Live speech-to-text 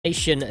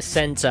Vaccination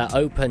Centre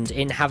opened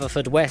in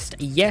Haverfordwest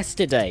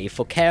yesterday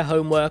for care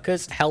home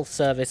workers, health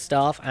service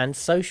staff and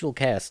social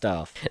care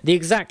staff. The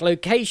exact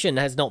location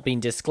has not been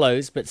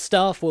disclosed, but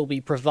staff will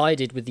be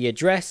provided with the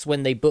address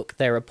when they book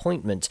their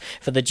appointment.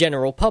 For the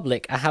general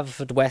public, a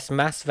Haverfordwest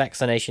mass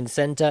vaccination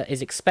centre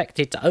is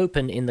expected to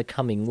open in the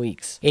coming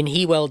weeks. In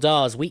Hywel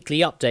Dda's weekly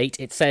update,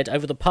 it said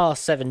over the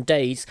past 7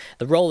 days,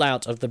 the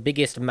rollout of the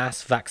biggest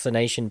mass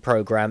vaccination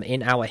programme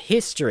in our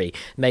history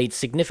made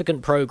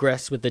significant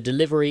progress with the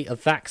delivery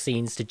of vaccines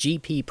to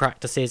GP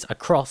practices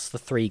across the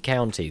 3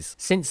 counties.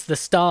 Since the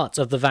start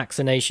of the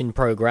vaccination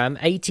programme,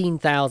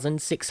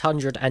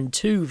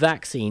 18,602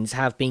 vaccines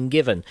have been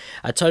given.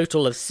 A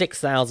total of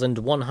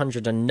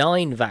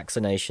 6,109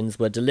 vaccinations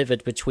were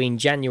delivered between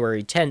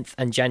January 10th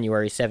and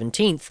January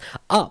 17th,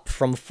 up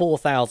from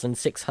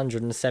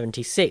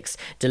 4,676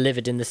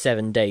 delivered in the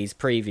 7 days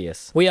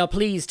previous. We are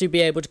pleased to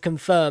be able to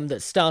confirm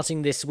that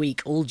starting this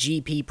week, all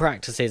GP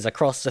practices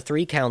across the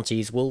 3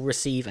 counties will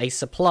receive a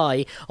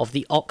supply of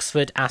the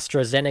Oxford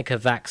AstraZeneca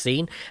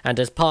vaccine, and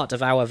as part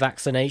of our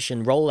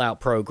vaccination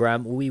rollout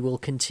programme, we will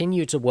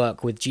continue to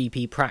work with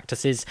GP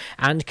practices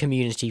and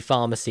community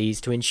pharmacies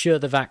to ensure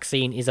the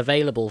vaccine is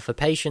available for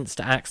patients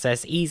to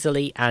access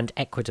easily and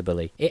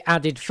equitably. It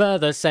added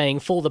further, saying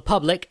for the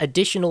public,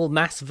 additional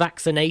mass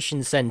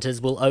vaccination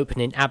centres will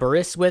open in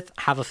Aberystwyth,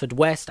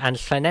 Haverfordwest and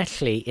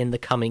Llanelli in the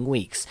coming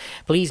weeks.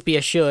 Please be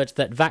assured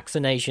that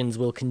vaccinations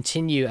will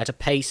continue at a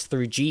pace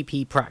through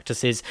GP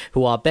practices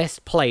who are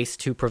best placed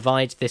to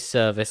provide this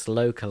service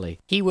locally.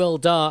 Hywel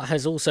Dda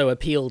has also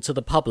appealed to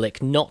the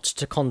public not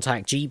to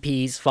contact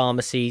GPs,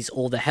 pharmacies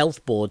or the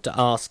health board to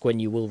ask when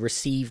you will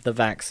receive the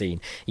vaccine.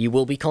 You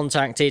will be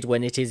contacted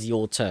when it is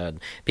your turn.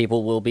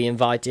 People will be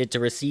invited to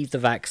receive the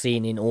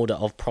vaccine in order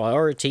of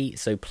priority,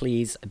 so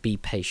please be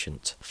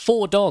patient.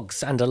 4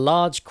 dogs and a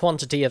large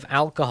quantity of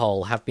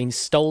alcohol have been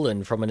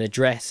stolen from an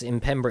address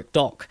in Pembroke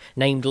Dock,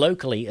 named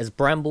locally as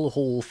Bramble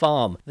Hall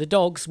Farm. The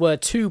dogs were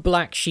 2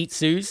 black Shih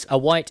Tzus, a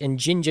white and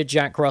ginger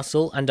Jack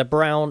Russell and a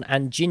brown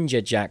and ginger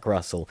Jack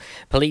Russell.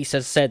 Police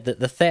have said that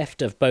the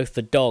theft of both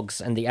the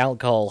dogs and the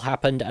alcohol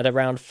happened at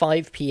around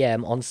 5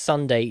 p.m. on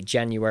Sunday,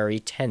 January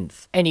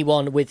 10th.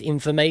 Anyone with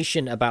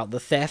information about the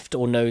theft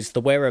or knows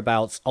the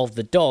whereabouts of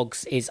the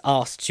dogs is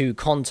asked to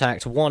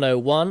contact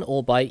 101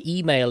 or by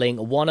emailing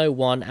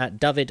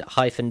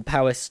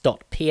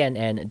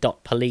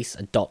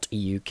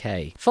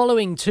 101@dyfed-powys.pnn.police.uk.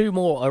 Following 2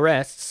 more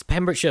arrests,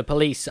 Pembrokeshire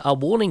Police are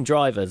warning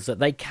drivers that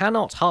they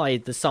cannot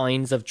hide the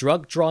signs of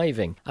drug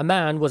driving. A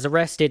man was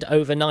arrested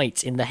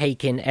overnight in the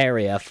Hakin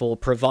area for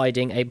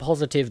providing a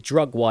positive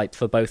drug wipe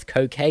for both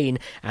cocaine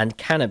and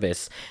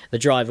cannabis. The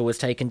driver was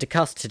taken to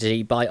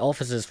custody by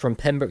officers from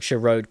Pembrokeshire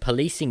Road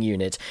Policing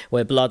Unit,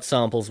 where blood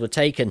samples were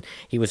taken.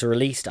 He was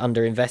released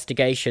under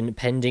investigation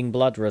pending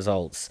blood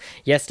results.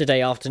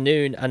 Yesterday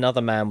afternoon,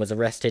 another man was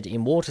arrested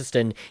in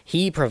Waterston.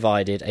 He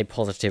provided a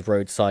positive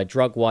roadside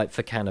drug wipe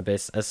for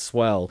cannabis as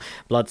well.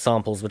 Blood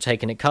samples were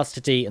taken in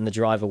custody and the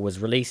driver was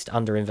released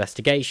under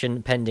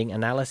investigation pending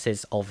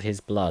analysis of his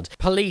blood.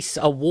 Police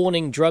are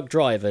warning drug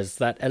drivers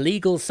that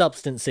illegal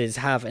substances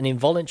have an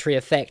involuntary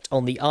effect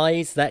on the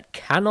eyes that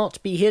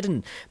cannot be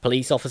hidden.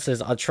 Police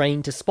officers are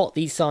trained to spot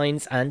these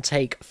signs and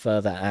take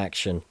further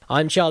action.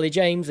 I'm Charlie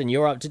James and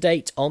you're up to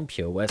date on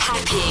Pure West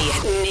Radio.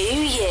 Happy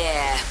New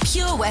Year.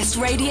 Pure West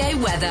Radio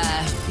weather.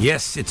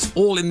 Yes, it's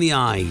all in the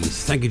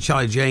eyes. Thank you,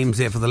 Charlie James,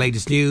 there for the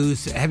latest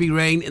news. Heavy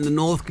rain in the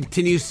north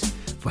continues,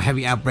 for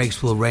heavy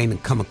outbreaks will rain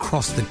and come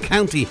across the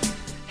county.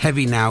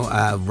 Heavy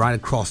now right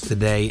across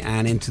today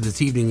and into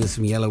this evening. There's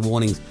some yellow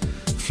warnings.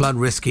 Flood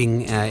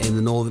risking in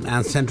the northern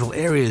and central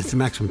areas. The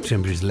maximum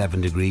temperature is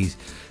 11 degrees.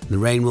 And the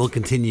rain will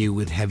continue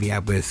with heavy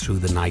outbursts through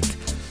the night.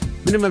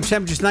 Minimum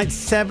temperature tonight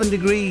 7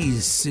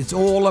 degrees. It's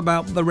all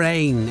about the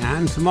rain.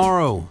 And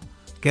tomorrow,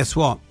 guess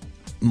what?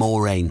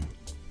 More rain.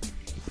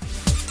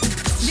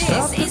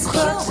 This is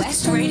Pure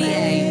West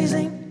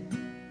Radio.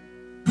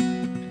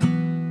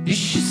 You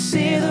should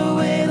see the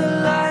way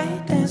the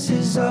light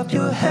dances up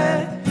your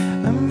hair.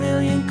 A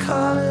million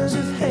colors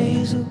of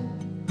hazel,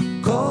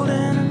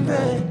 golden and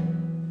red.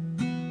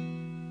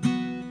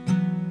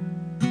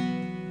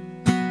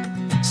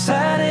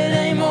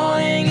 Saturday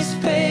morning is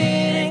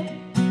fading.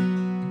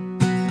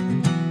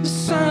 The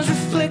sun's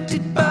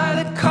reflected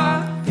by the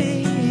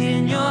coffee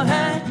in your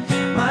hand.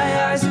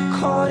 My eyes are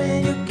caught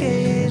in your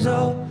gaze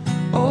all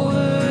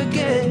over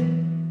again.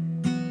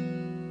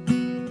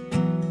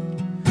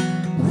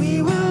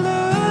 We were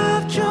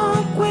love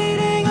drunk,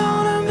 waiting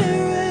on a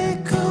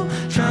miracle,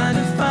 trying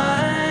to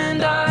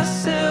find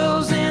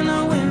ourselves in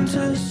the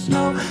winter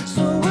snow.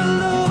 So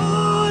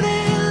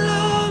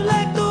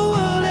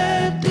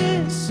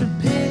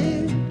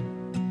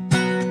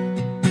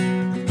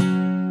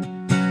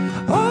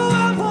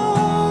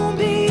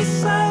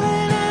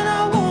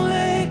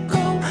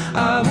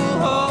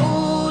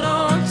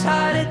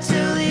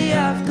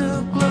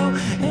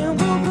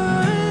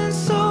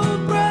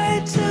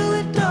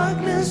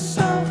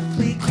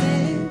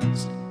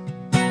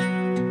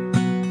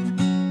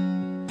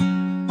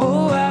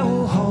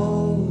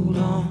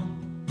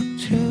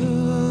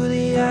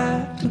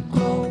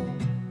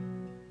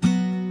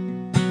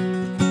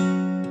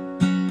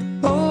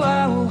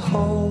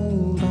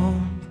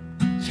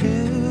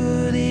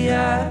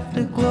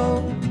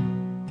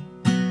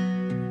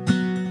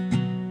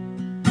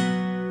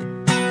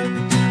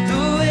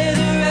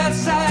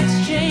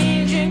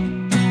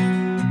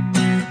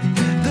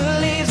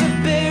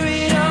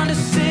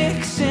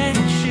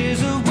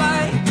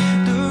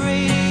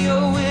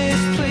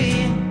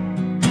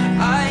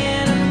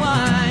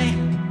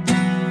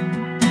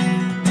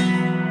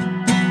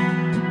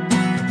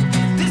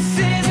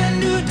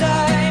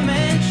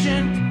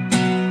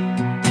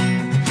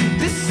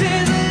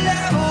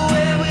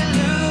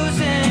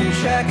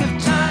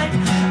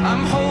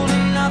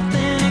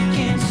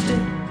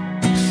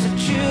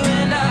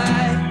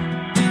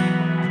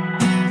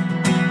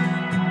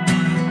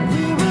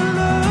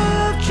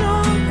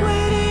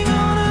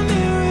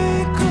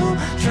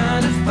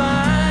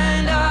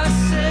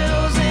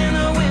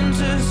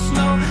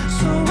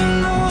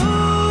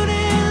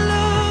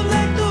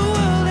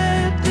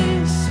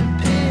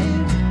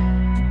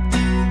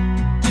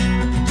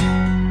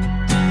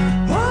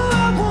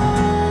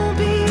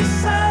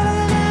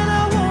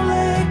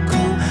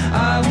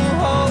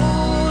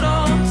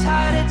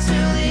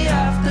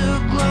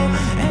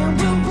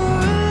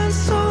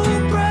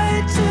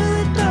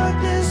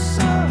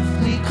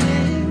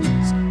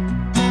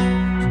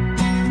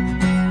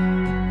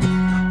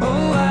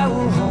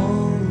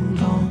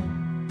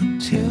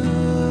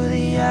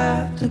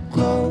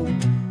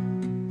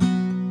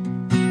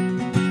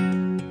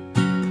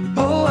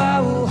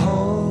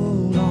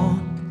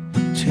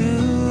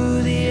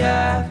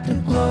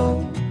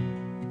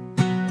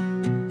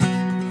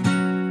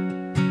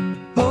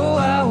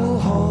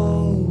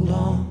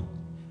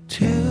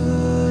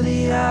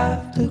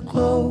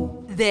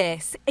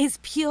This is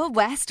Pure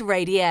West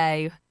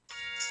Radio.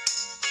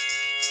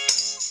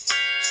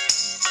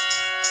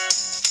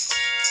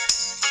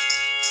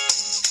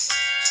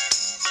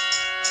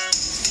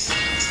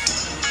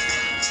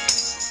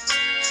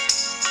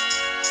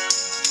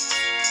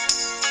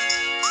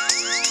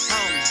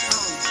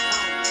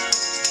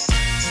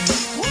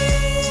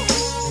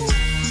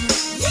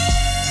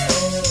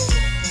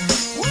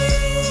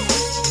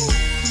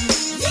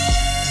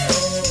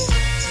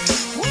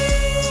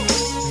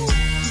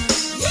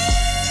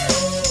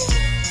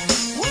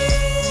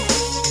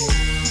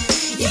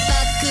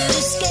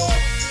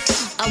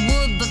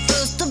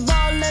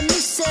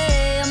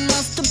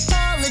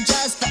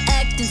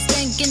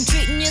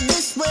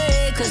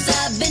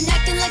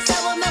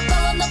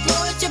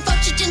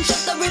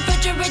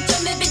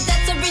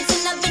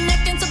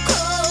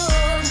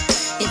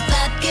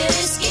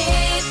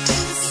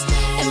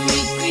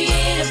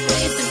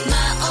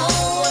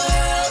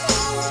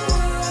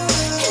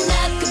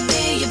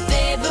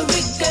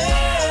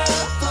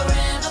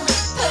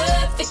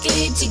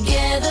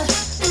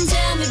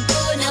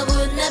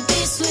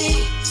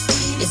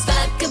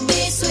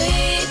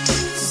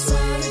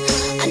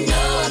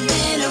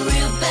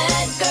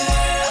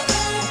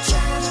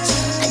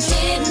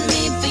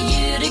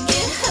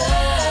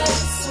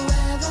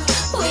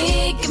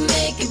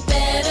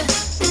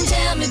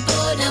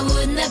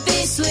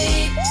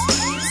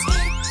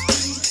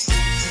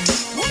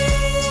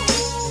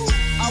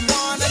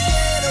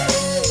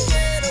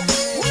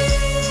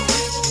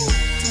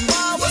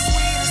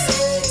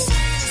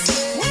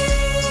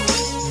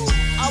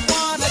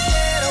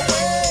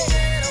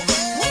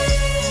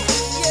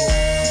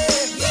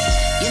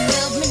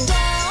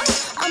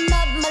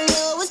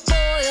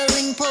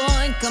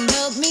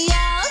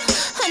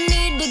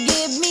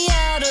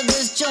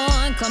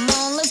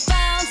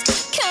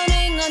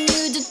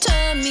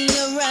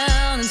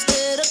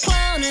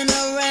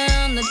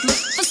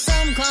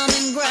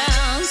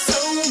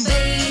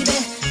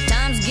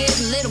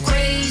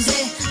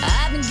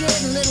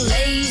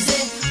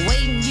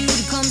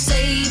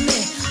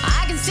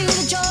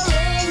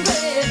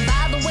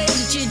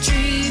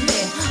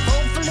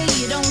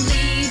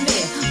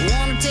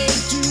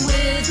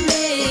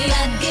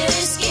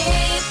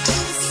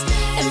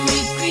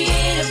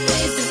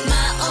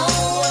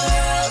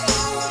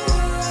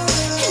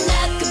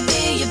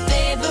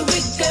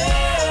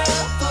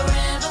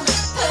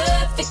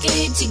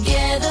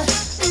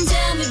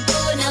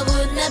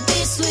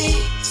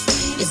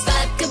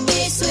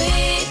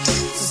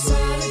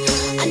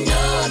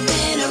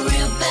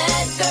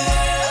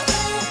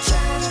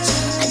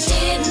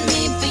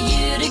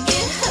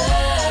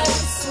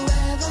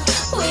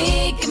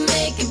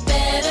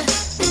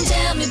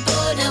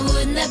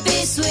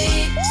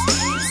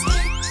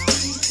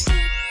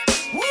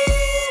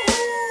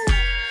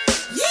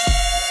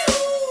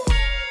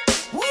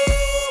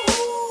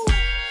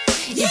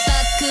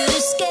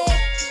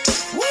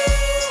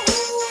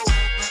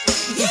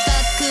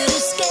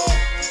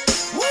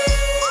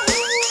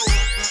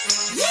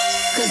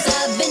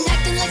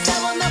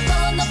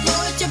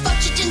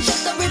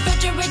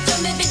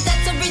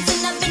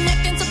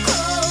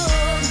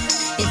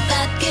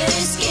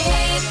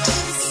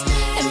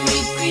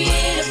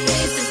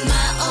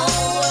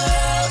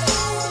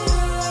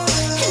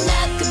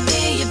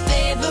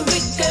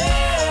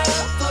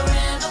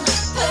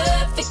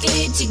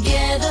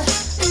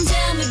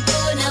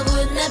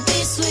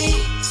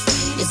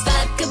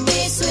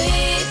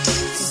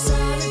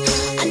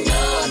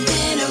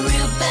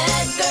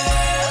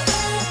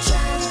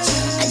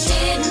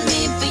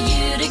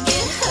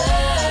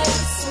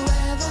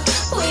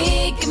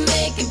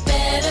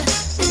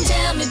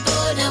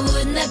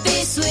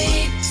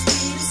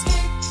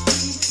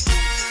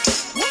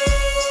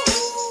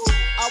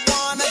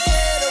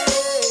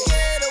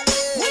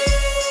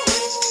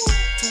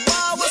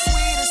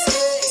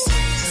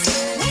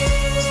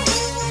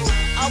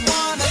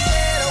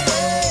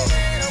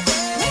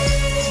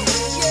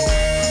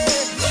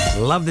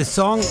 Love this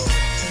song.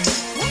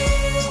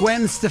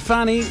 Gwen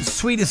Stefani,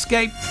 Sweet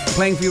Escape,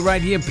 playing for you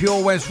right here,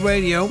 Pure West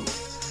Radio.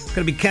 Going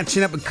to be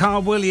catching up with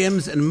Carl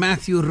Williams and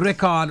Matthew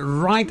Rickard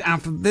right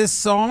after this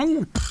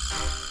song.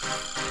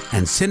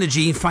 And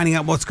Synergy, finding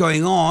out what's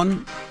going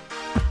on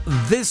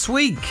this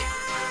week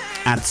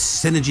at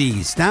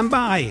Synergy. Stand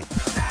by.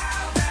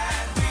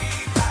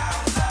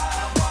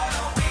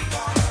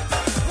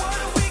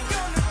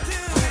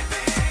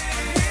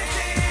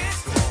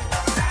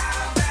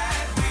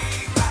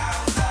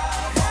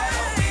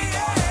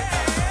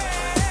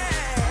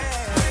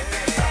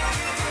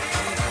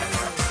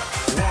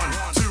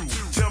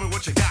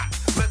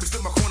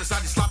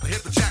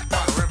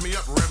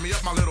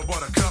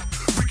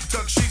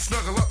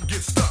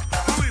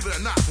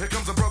 Here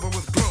comes a brother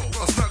with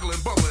glow, a snuggling,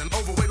 bubbling,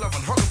 overweight,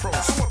 loving, hugging pro.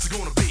 So what's it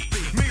gonna be?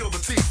 Me or the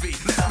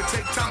TV?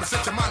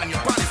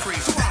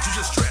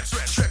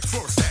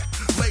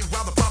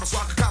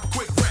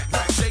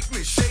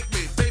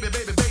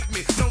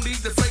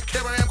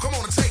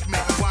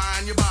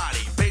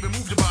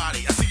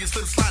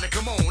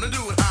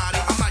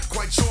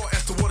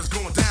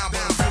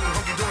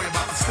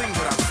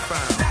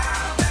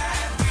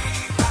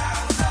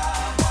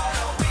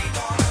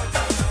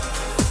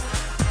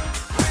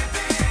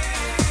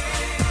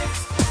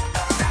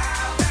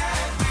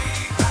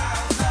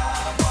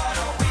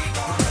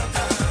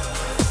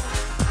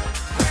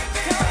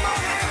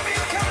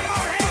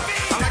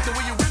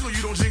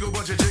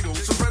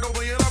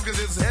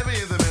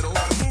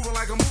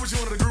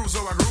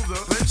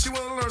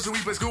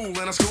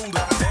 I schooled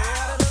her.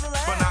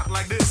 But not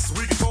like this.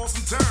 We can toss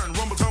and turn,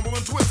 rumble, tumble,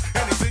 and twist.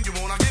 Anything you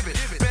want, I give it.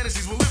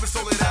 Fantasies will live it,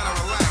 so lay down and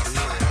relax.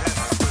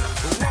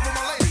 Love of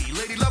my lady,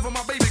 love of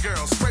my baby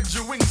girl. Spread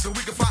your wings so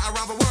we can fly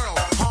around the world.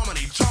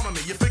 Harmony, charming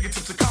me, your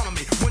fingertips are calming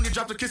me. When you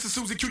drop the kisses,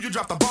 Susie Q, you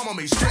drop the bomb on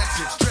me. Stretch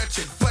it, flex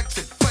it,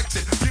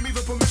 flex it. Give me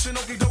the permission,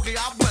 okie dokie,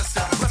 I'll bless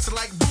it. Bless it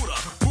like Buddha,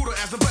 Buddha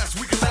as the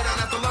best. We can lay down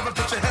after love and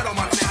put your head on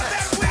my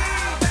chest.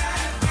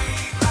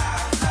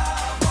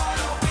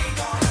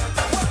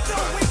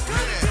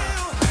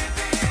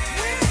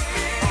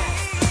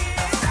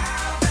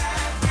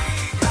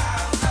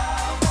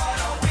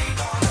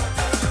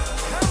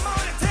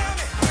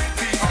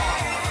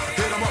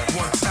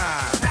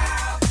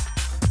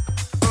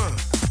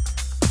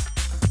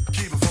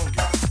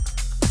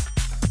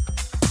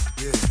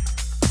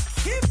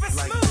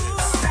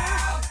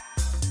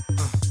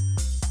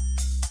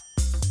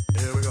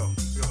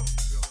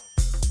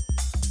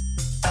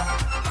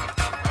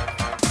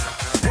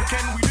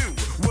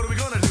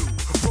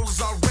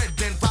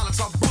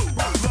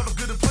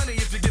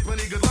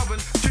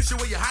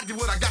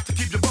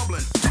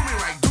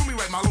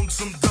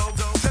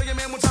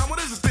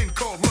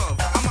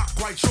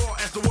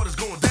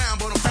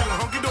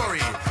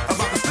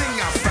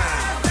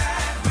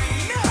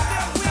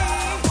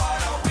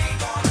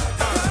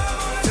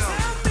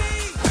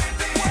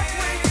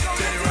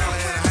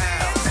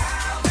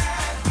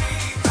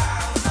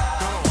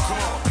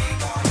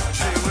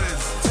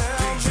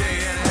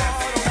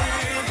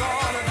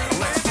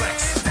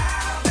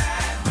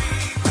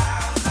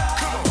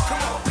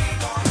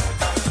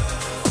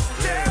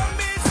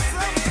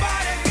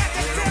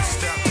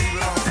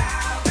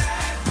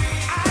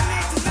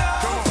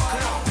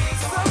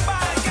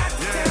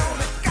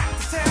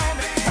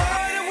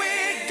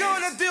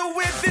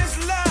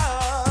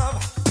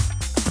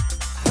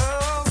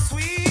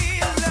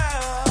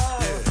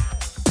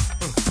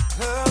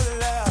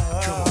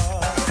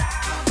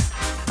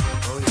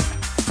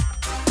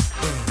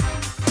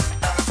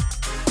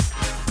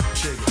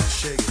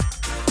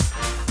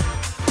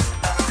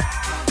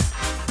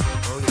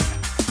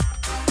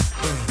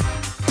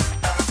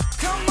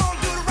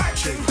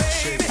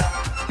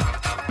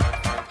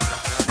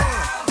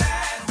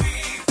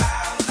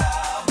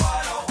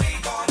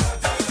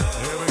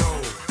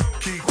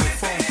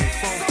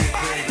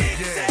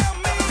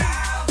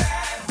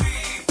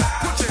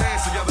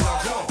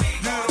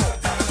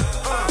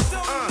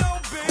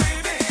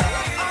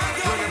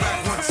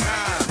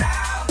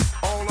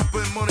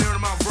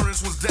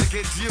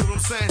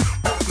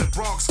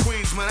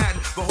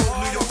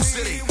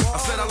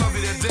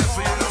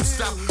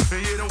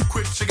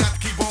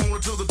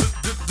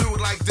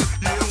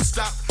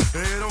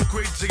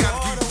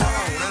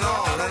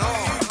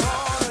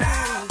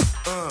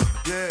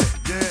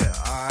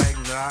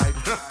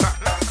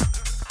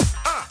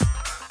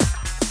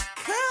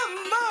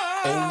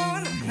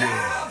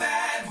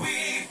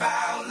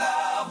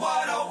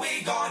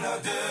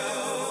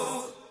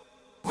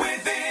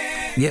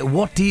 Yeah,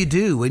 what do you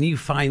do when you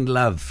find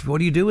love? What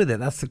do you do with it?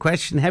 That's the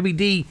question. Heavy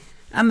D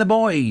and the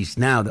boys.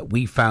 Now that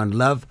we found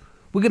love,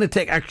 we're going to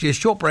take actually a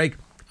short break.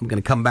 I'm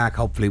going to come back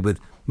hopefully with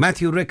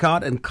Matthew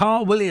Rickard and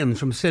Carl Williams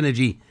from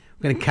Synergy.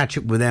 We're going to catch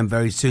up with them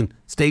very soon.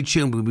 Stay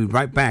tuned. We'll be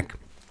right back.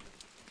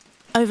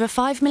 Over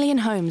 5 million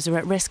homes are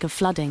at risk of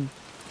flooding.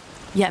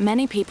 Yet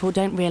many people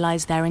don't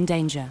realise they're in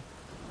danger.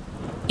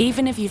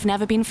 Even if you've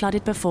never been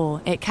flooded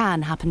before, it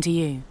can happen to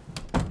you.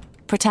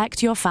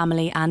 Protect your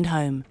family and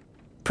home.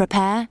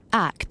 Prepare,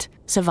 act,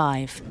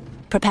 survive.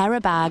 Prepare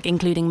a bag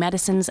including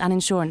medicines and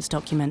insurance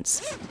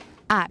documents.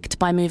 Act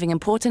by moving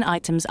important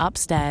items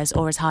upstairs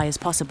or as high as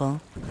possible.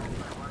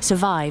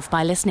 Survive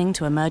by listening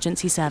to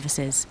emergency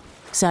services.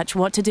 Search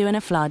what to do in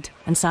a flood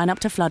and sign up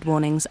to flood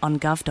warnings on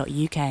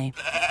gov.uk.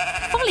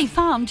 Folly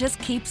Farm just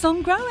keeps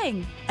on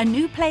growing. A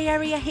new play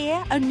area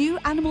here, a new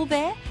animal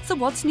there. So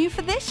what's new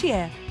for this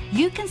year?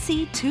 You can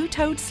see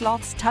two-toed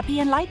sloths Tuppy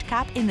and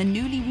Lightcap in the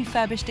newly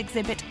refurbished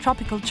exhibit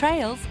Tropical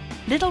Trails.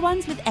 Little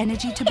ones with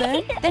energy to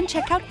burn? Then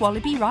check out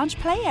Wallaby Ranch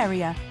Play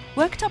Area.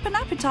 Worked up an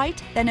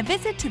appetite? Then a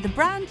visit to the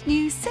brand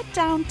new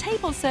sit-down,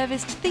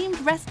 table-serviced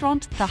themed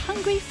restaurant The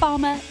Hungry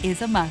Farmer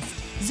is a must.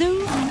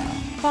 Zoo,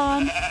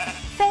 farm,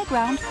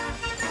 fairground,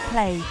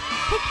 play.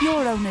 Pick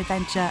your own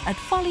adventure at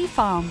Folly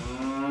Farm.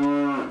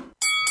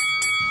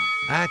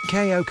 At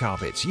KO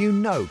Carpets, you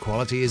know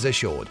quality is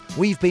assured.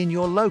 We've been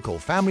your local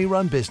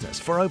family-run business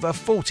for over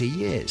 40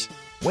 years.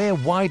 We're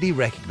widely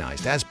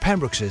recognised as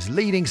Pembroke's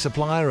leading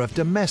supplier of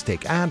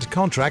domestic and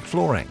contract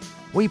flooring.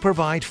 We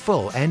provide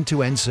full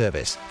end-to-end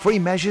service, free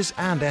measures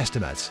and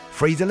estimates,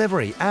 free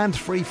delivery and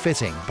free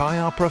fitting by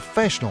our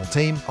professional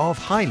team of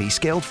highly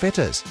skilled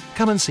fitters.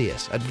 Come and see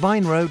us at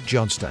Vine Road,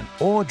 Johnston,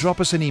 or drop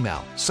us an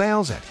email,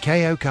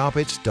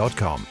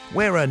 sales@kocarpets.com.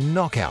 We're a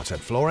knockout at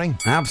flooring.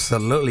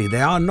 Absolutely,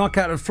 they are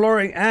knockout at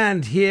flooring.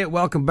 And here,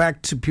 welcome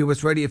back to Pure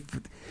West Radio.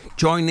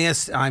 Joining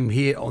us, I'm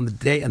here on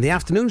the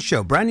afternoon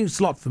show, brand new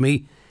slot for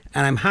me,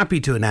 and I'm happy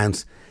to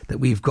announce that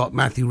we've got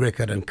Matthew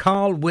Rickard and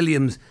Carl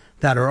Williams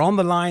that are on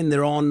the line.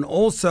 They're on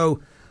also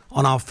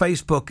on our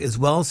Facebook as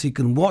well, so you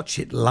can watch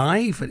it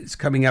live. It's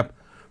coming up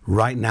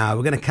right now.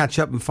 We're going to catch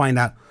up and find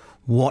out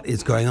what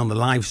is going on. The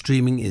live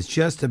streaming is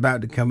just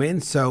about to come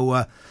in.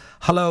 So,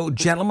 hello,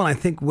 gentlemen. I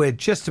think we're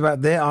just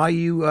about there. Are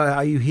you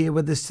here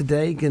with us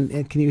today?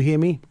 Can you hear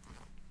me?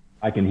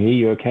 I can hear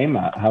you okay,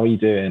 Matt. How are you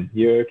doing?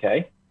 You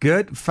okay?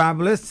 Good,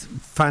 fabulous,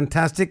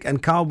 fantastic.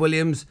 And Carl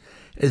Williams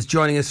is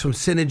joining us from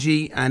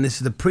Synergy, and this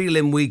is the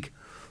prelim week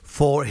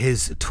for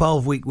his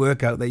 12-week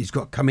workout that he's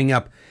got coming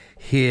up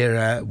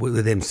here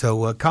with him.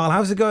 So, Carl,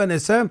 how's it going there,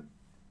 sir?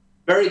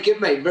 Very good,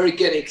 mate. Very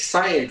good.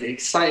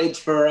 Excited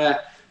for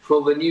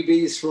all the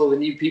newbies, for all the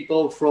new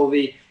people, for all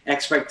the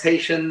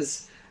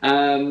expectations.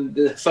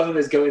 The phone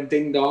is going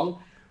ding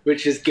dong,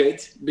 which is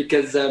good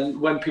because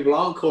when people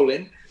aren't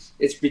calling,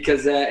 it's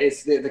because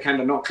they're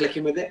kind of not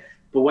clicking with it.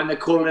 But when they're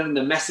calling and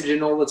they're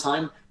messaging all the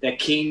time, they're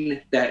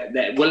keen,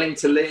 they're willing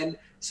to learn.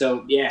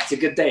 So, yeah, it's a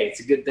good day.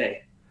 It's a good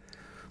day.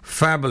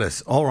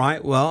 Fabulous. All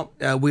right. Well,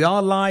 we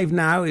are live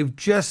now. We're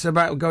just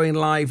about going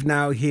live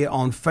now here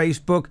on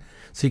Facebook.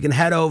 So you can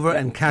head over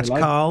and catch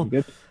Carl.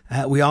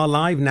 We are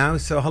live now.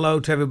 So hello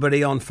to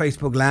everybody on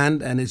Facebook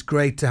land. And it's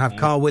great to have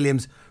Carl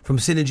Williams from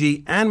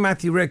Synergy and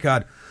Matthew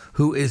Rickard,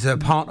 who is a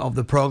part of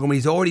the program.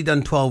 He's already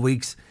done 12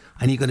 weeks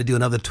and you're going to do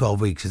another 12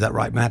 weeks. Is that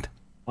right, Matt?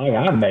 I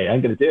am, mate.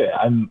 I'm going to do it.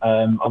 I'm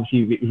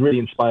obviously it was really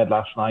inspired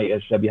last night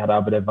as we had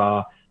a bit of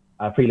our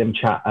prelim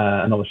chat,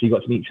 and obviously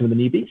got to meet some of the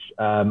newbies.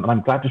 And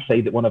I'm glad to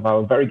say that one of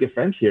our very good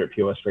friends here at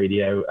Pure West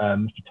Radio,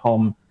 Mr.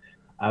 Tom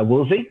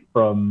Woolsey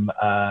from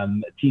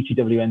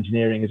TTW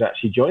Engineering, has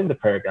actually joined the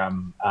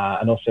program,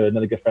 and also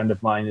another good friend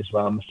of mine as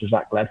well, Mr.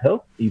 Zach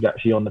Ledhill. He's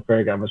actually on the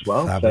program as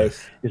well. Fabulous.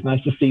 So it's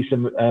nice to see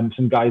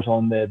some guys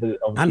on there.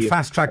 And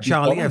Fast Track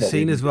Charlie, I've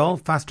seen as well.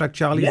 Fast Track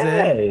Charlie's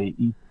there.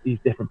 Yeah, he's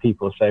different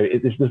people. So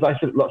there's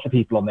lots of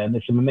people on there, and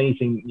there's some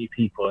amazing new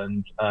people.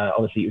 And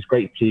obviously, it was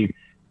great to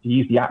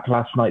use the app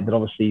last night that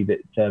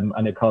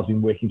I know Carl's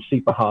been working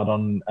super hard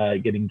on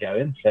getting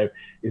going. So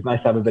it's nice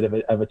to have a bit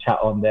of a chat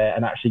on there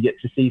and actually get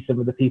to see some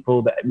of the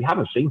people that we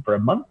haven't seen for a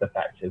month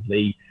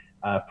effectively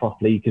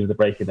properly because of the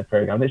break in the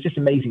program. And it's just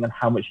amazing on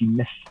how much you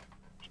miss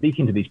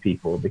speaking to these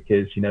people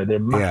because, they're a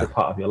massive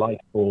part of your life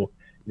for,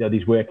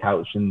 these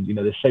workouts and,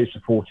 they're so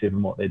supportive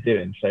in what they're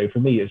doing. So for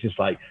me, it's just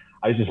like,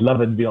 I was just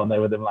loving being on there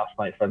with them last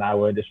night for an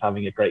hour and just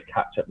having a great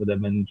catch up with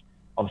them. And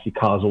obviously,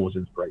 Carl's always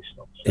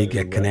inspirational. So, you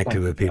get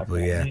connected with people,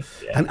 yeah.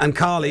 And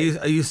Carl,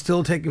 are you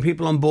still taking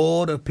people on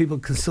board, or people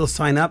can still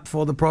sign up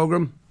for the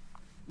program?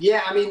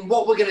 Yeah,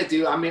 what we're going to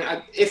do,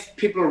 if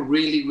people are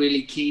really,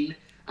 really keen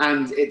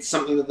and it's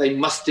something that they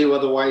must do,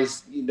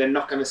 otherwise they're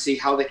not going to see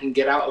how they can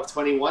get out of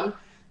 21,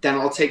 then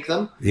I'll take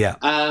them. Yeah.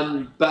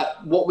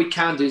 But what we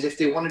can do is if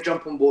they want to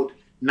jump on board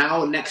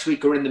now, next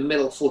week, or in the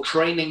middle for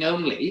training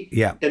only,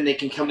 then they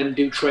can come and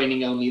do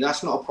training only.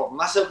 That's not a problem.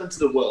 That's open to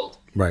the world.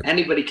 Right.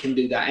 Anybody can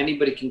do that.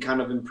 Anybody can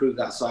kind of improve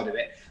that side of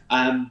it.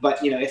 But,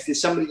 if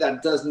there's somebody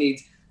that does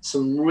need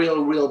some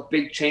real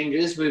big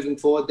changes moving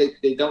forward,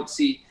 they don't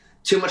see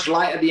too much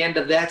light at the end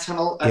of their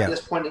tunnel at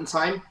this point in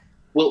time,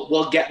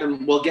 we'll get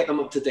them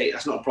up to date.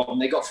 That's not a problem.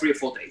 They got 3 or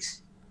 4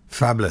 days.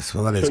 Fabulous.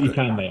 Well, that is good. You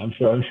can, mate. I'm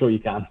sure you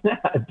can.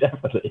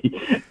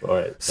 Definitely. All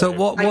right. So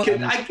what? I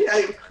could.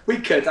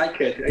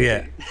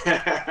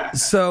 Yeah.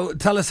 So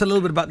tell us a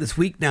little bit about this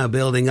week now,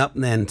 building up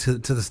then to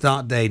the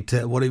start date.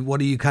 What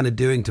are you kind of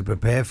doing to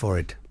prepare for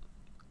it?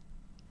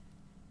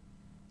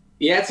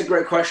 Yeah, it's a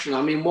great question.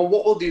 What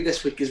we'll do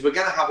this week is we're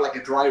going to have like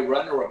a dry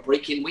run or a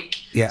break-in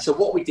week. Yeah. So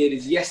what we did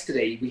is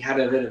yesterday we had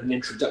a bit of an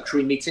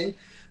introductory meeting.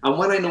 And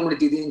when I normally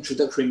do the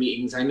introductory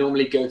meetings, I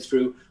normally go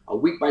through a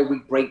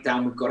week-by-week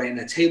breakdown. We've got it in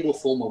a table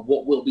form of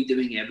what we'll be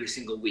doing every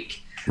single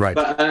week. Right.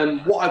 But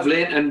what I've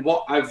learned and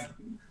what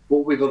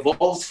we've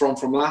evolved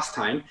from last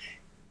time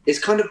is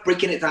kind of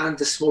breaking it down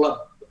into smaller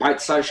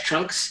bite-sized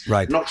chunks.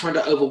 Right. Not trying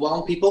to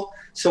overwhelm people.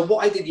 So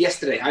what I did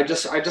yesterday, I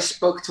just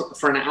spoke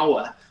for an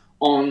hour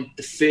on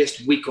the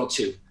first week or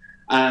two,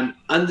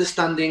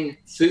 understanding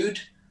food,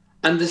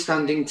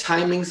 understanding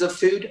timings of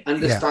food,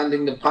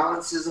 understanding the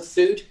balances of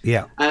food.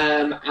 Yeah.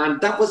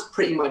 And that was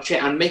pretty much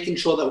it. And making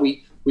sure that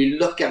we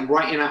look at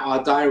writing out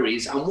our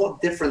diaries and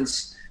what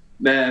difference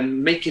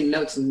making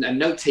notes and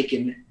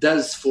note-taking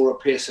does for a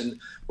person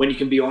when you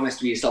can be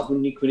honest with yourself,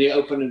 when you're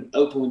open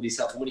with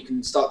yourself, and when you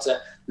can start to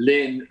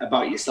learn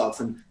about yourself.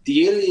 And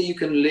the earlier you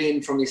can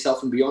learn from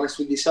yourself and be honest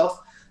with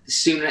yourself, the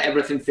sooner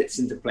everything fits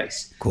into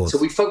place. So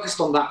we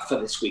focused on that for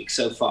this week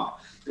so far.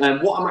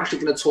 What I'm actually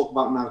going to talk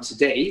about now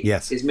today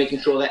is making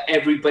sure that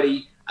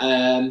everybody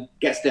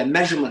gets their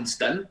measurements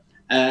done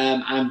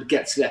and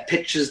gets their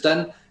pictures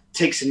done,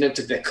 takes a note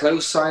of their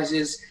clothes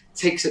sizes,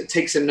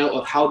 takes a note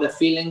of how they're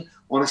feeling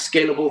on a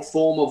scalable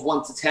form of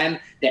 1 to 10,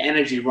 their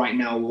energy right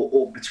now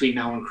or between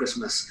now and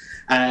Christmas,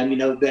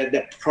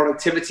 their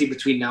productivity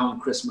between now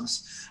and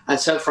Christmas, and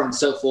so far and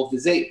so forth.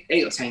 There's 8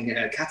 or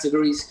 10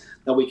 categories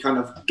that we kind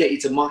of get you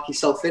to mark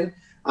yourself in.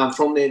 And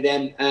from there,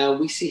 then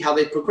we see how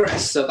they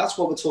progress. So that's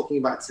what we're talking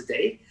about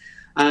today.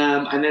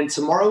 And then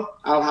tomorrow,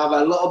 I'll have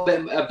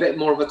a bit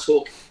more of a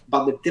talk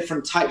about the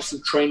different types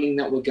of training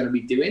that we're going to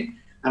be doing.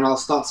 And I'll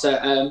start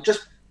to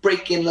just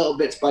break in little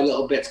bits by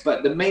little bits.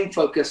 But the main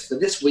focus for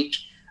this week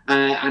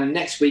and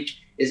next week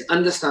is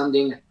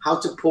understanding how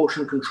to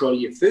portion control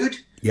your food.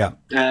 Yeah.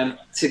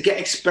 To get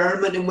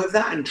experimenting with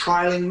that and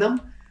trialing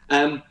them.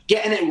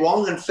 Getting it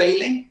wrong and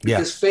failing,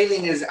 because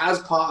failing is as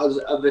part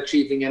of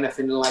achieving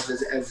anything in life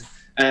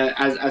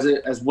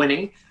as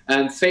winning.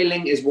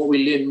 Failing is what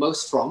we learn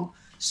most from.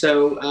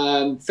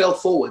 So fail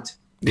forward.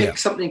 Pick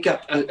something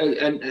up,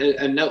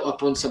 a note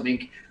up on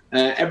something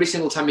every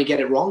single time you get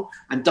it wrong,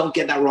 and don't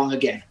get that wrong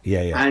again.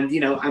 And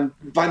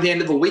and by the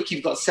end of a week,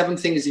 you've got 7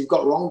 things you've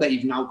got wrong that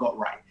you've now got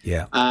right.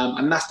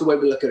 And that's the way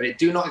we look at it.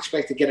 Do not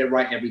expect to get it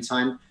right every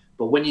time,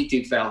 but when you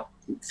do fail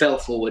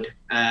forward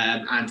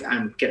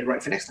and get it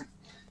right for next time.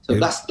 So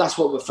that's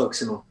what we're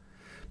focusing on.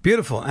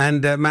 Beautiful.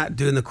 And Matt,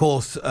 doing the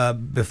course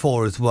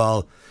before as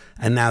well,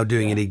 and now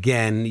doing it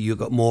again, you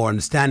got more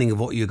understanding of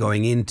what you're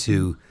going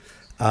into.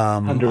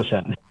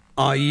 100%.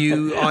 Are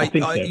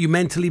you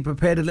mentally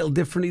prepared a little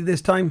differently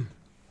this time?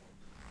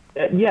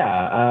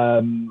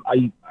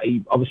 I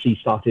obviously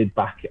started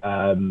back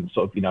I'll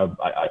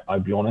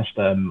be honest,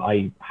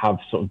 I have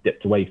sort of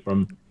dipped away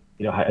from,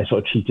 I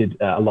sort of cheated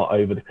a lot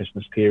over the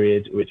Christmas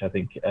period, which I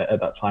think at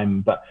that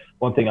time. But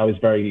one thing I was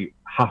very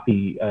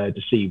happy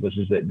to see was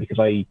that because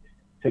I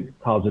took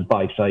Carl's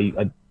advice,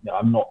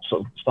 I'm not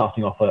sort of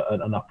starting off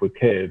an upward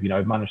curve.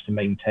 I've managed to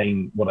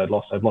maintain what I'd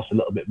lost. I've lost a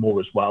little bit more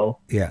as well.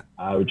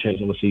 Which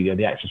is obviously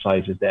the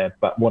exercise is there.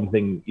 But one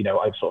thing,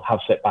 I sort of have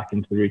set back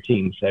into the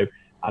routine. So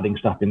adding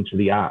stuff into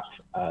the app,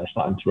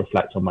 starting to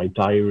reflect on my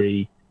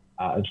diary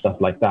and stuff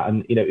like that.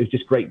 And, it was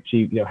just great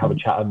to, have a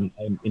chat and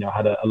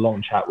had a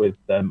long chat with,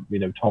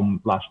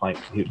 Tom last night,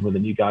 who's one of the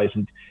new guys.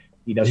 And,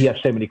 he had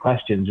so many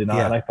questions and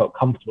I felt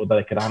comfortable that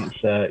I could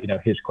answer,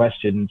 his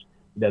questions,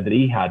 that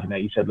he had.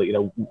 He said,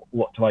 look,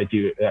 what do I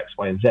do at X,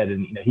 Y, and Z?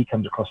 And, he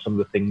comes across some of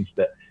the things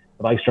that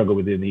I struggle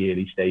with in the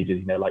early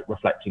stages, like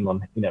reflecting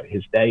on,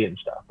 his day and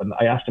stuff. And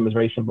I asked him a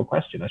very simple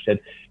question. I said,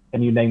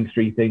 can you name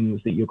 3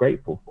 things that you're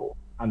grateful for?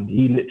 And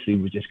he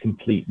literally was just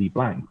completely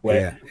blank,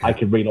 where I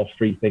could read off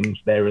 3 things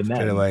there and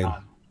then.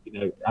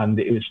 And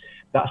it was,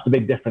 that's the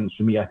big difference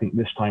for me, I think,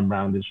 this time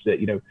round, is that,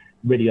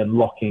 really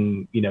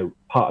unlocking,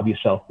 part of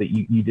yourself that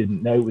you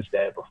didn't know was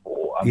there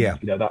before. And,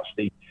 that's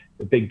the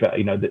big bit,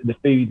 the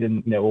food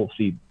and,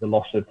 obviously the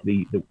loss of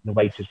the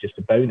weight is just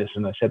a bonus.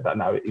 And I said that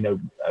now,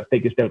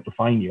 figures don't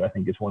define you, I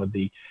think is one of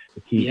the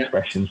key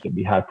expressions that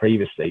we had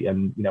previously.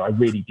 And, I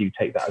really do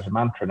take that as a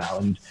mantra now.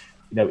 And,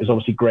 it was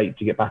obviously great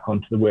to get back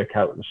onto the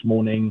workout this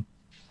morning.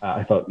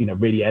 I felt,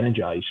 really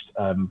energized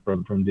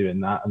from doing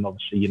that. And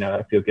obviously,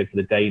 I feel good for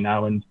the day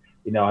now. And,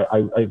 I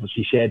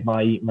obviously shared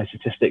my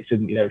statistics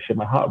and, shared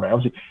my heart rate.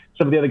 Obviously,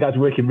 some of the other guys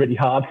were working really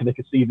hard because they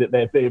could see that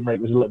their burn rate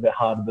was a little bit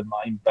harder than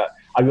mine. But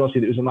I will say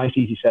that it was a nice,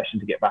 easy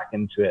session to get back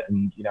into it.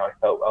 And, I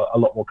felt a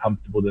lot more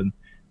comfortable than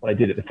what I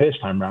did it the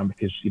first time round,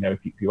 because,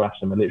 if you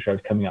asked them, I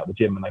was coming out of the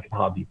gym and I could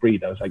hardly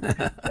breathe. I was like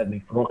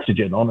sending for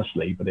oxygen,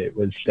 honestly. But it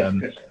was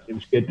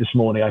good this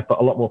morning. I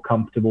felt a lot more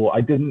comfortable. I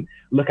didn't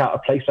look out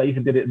of place. I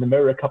even did it in the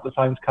mirror a couple of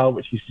times, Carl,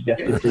 which you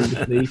suggested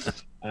previously,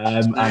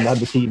 and had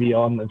the TV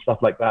on and stuff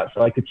like that.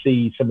 So I could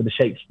see some of the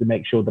shapes to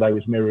make sure that I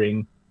was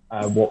mirroring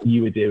what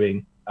you were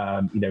doing,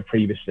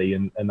 previously.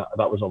 And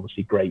that was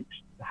obviously great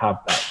to have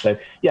that. So,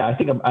 yeah, I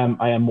think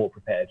I am more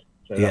prepared.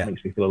 So that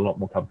makes me feel a lot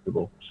more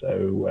comfortable.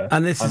 So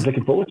I'm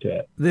looking forward to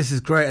it. This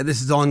is great.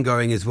 This is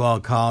ongoing as well,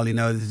 Carl. You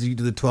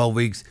do the 12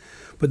 weeks,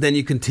 but then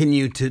you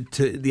continue to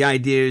the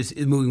idea is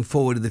moving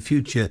forward in the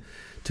future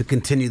to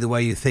continue the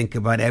way you think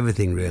about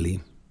everything,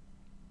 really.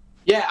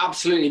 Yeah,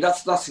 absolutely.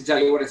 That's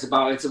exactly what it's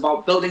about. It's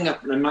about building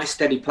up a nice,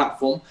 steady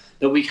platform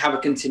that we have a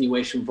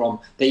continuation from,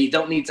 that you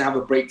don't need to have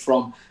a break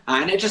from.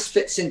 And it just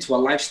fits into a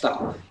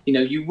lifestyle.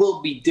 You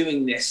will be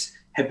doing this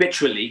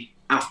habitually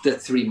after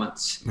 3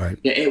 months. Right.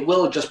 It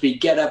will just be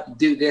get up,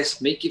 do this,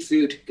 make your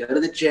food, go to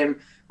the gym,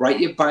 write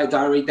your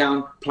diary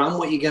down, plan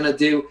what you're going to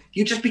do.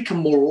 You just become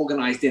more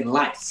organized in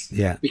life.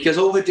 Yeah. Because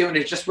all we're doing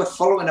is we're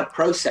following a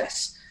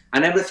process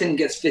and everything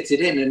gets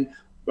fitted in. And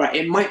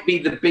it might be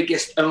the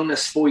biggest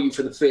onus for you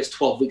for the first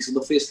 12 weeks or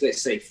the first,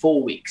 let's say,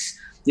 4 weeks.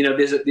 You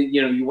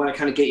want to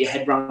kind of get your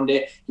head around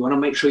it. You want to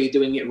make sure you're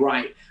doing it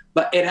right.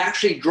 But it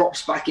actually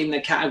drops back in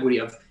the category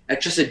of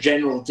just a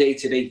general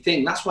day-to-day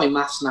thing. That's why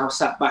Matt's now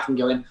sat back and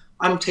going,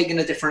 I'm taking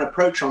a different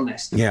approach on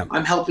this. Yeah.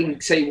 I'm helping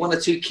say 1 or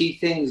 2 key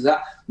things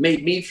that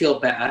made me feel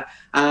better.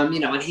 And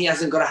he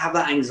hasn't got to have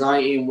that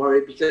anxiety and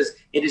worry, because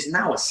it is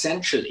now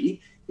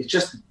essentially, it's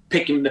just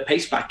picking the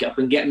pace back up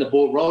and getting the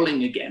ball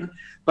rolling again.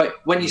 But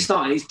when you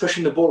start, he's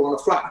pushing the ball on a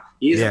flat.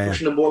 He isn't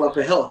pushing the ball up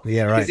a hill.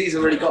 Yeah, right. Because he's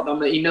already got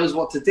them. He knows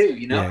what to do,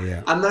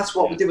 Yeah. And that's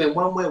what we're doing.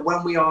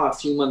 When we are a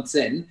few months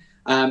in,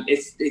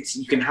 it's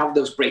you can have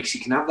those breaks.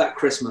 You can have that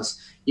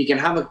Christmas. You can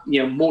have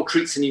more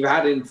treats than you've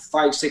had in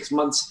 5-6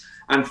 months,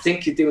 and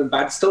think you're doing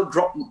bad. Still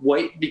drop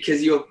weight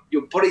because your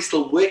body's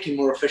still working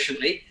more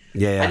efficiently.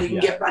 And you can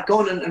get back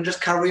on and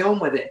just carry on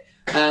with it.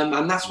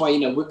 And that's why,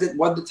 with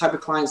the type of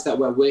clients that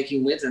we're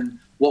working with and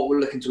what we're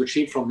looking to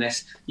achieve from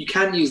this, you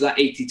can use that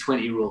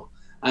 80-20 rule.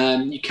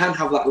 You can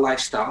have that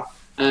lifestyle,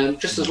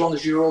 just as long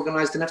as you're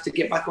organised enough to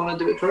get back on and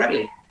do it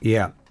correctly.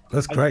 Yeah,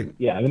 that's great.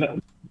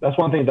 that's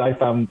one thing that I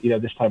found,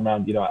 this time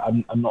around,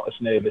 I'm not as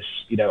nervous,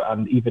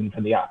 and even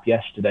from the app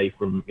yesterday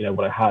from,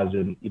 what it has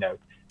and,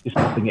 just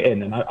putting it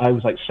in. And I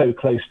was like so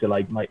close to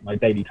like my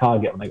daily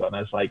target when I got, and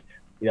I was like,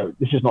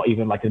 this is not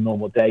even like a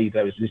normal day.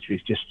 That was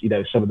literally just,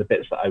 some of the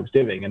bits that I was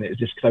doing. And it was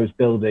just because I was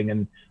building,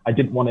 and I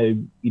didn't want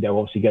to,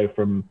 obviously go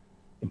from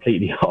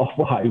completely off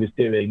what I was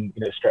doing,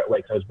 straight away,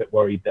 because I was a bit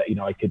worried that,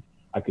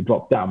 I could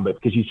drop down. But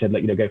because you said,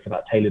 go for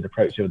that tailored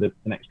approach over the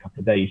next couple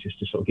of days, just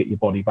to sort of get your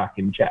body back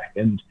in check.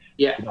 And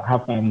I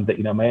have found that,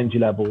 my energy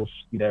levels,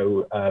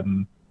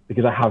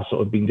 because I have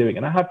sort of been doing it,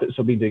 and I have sort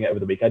of been doing it over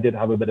the week. I did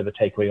have a bit of a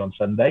takeaway on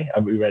Sunday.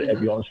 I'll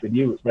be honest with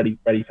you, ready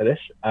for this.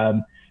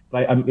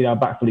 But I'm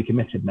back fully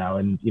committed now,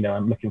 and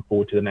I'm looking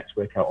forward to the next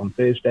workout on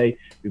Thursday.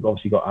 We've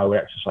obviously got our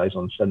exercise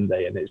on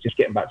Sunday, and it's just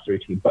getting back to the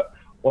routine. But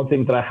one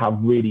thing that I have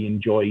really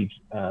enjoyed,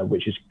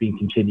 which has been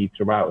continued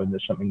throughout, and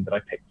there's something that I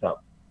picked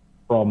up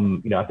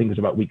from, I think it was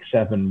about week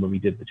 7 when we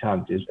did the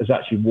challenges, is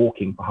actually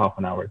walking for half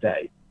an hour a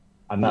day.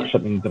 And that's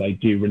something that I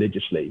do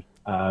religiously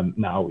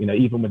now.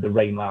 Even with the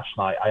rain last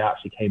night, I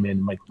actually came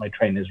in, my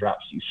trainers are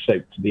absolutely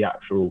soaked to the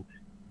actual,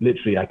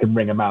 literally I can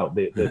wring them out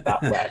that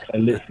wet. I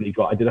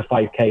did a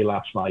 5K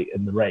last night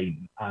in the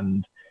rain.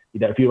 And,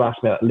 if you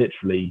asked me that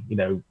literally,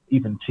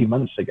 even 2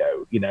 months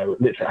ago,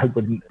 literally I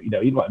wouldn't,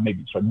 even like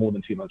maybe more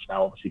than 2 months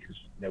now, obviously,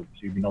 because,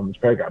 we've been on this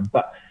program,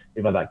 but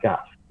we've had that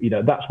gap.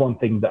 That's one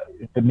thing that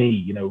for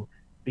me,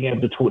 being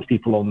able to talk to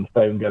people on the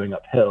phone going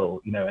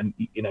uphill, and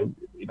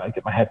I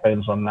get my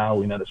headphones on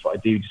now, that's what I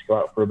do, just go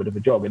out for a bit of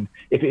a jog. And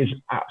if it is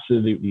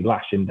absolutely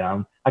lashing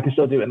down, I can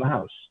still do it in the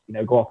house,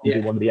 go off and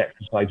do one of the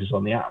exercises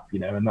on the app,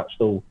 and that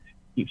still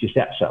keeps your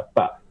steps up.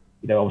 But,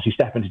 obviously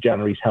stepping to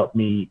January's helped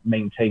me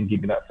maintain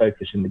keeping that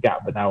focus in the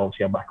gap. But now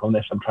obviously I'm back on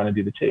this, I'm trying to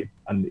do the two.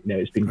 And,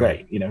 it's been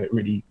great. It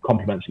really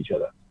complements each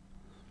other.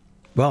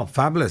 Well,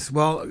 fabulous.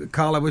 Well,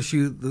 Carl, I wish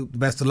you the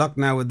best of luck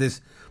now with this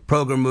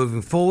program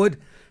moving forward,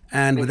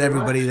 and with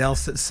everybody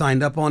else that's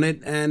signed up on it,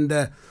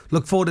 and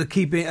look forward to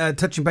keeping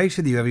touching base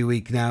with you every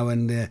week now,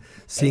 and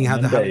seeing how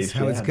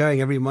it's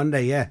going every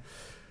Monday. Yeah.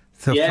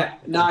 So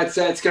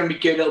it's going to be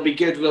good. It'll be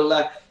good.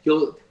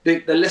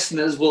 The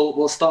listeners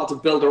will start to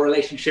build a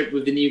relationship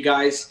with the new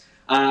guys,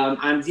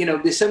 and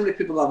there's so many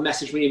people that have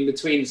messaged me in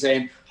between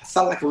saying I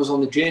felt like I was on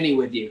the journey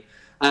with you.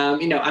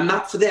 And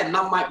that for them,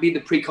 that might be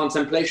the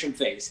pre-contemplation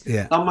phase.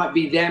 Yeah. That might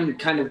be them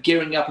kind of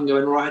gearing up and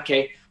going, right,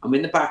 okay, I'm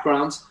in the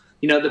background.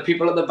 The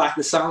people at the back,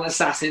 the silent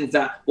assassins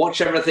that watch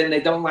everything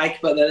they don't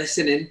like, but they're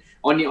listening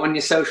on your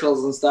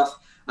socials and stuff.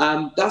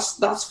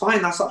 That's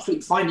fine. That's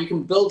absolutely fine. You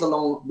can build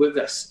along with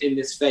us in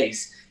this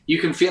phase. You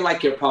can feel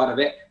like you're a part of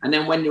it, and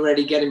then when you're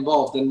ready, get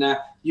involved. And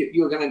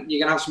you're gonna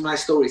have some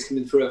nice stories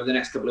coming through over the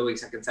next couple of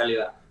weeks. I can tell you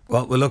that.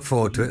 Well, we'll look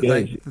forward to it.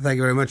 Thank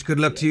you very much. Good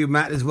luck to you,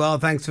 Matt, as well.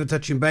 Thanks for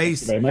touching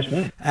base. Thank you very much,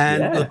 Matt.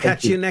 And we'll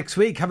catch you next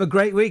week. Have a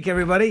great week,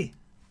 everybody.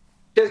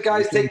 Cheers,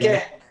 guys. Take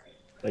care.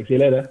 Thank you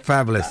later.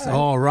 Fabulous. Bye.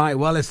 All right.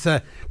 Well, it's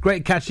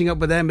great catching up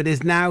with them. It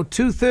is now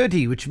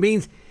 2:30, which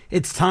means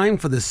it's time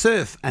for the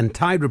Surf and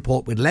Tide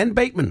Report with Len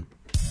Bateman.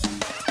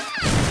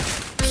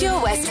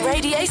 Pure West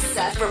Radio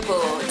Surf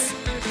Report.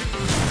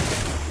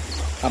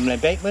 I'm Len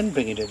Bateman,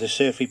 bringing you the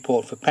surf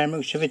report for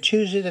Pembrokeshire for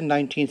Tuesday the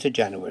 19th of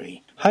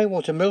January. High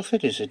water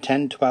Milford is at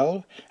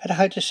 10:12 at a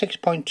height of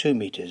 6.2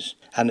 metres,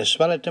 and the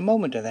swell at the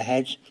moment at the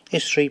heads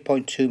is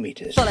 3.2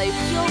 metres. Follow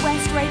Pure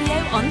West Radio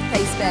on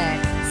Facebook.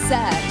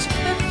 Search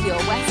for Pure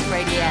West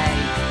Radio.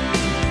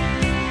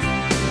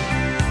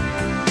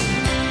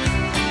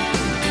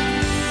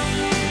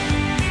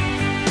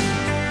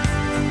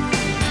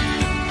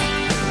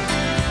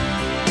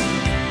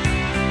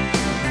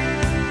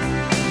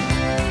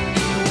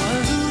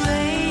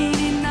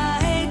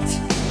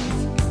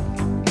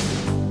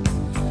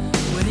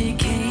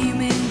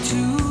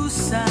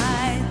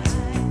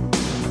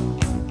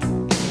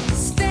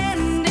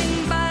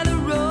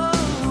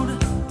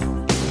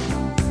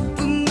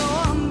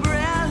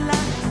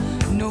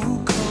 No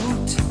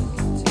coat.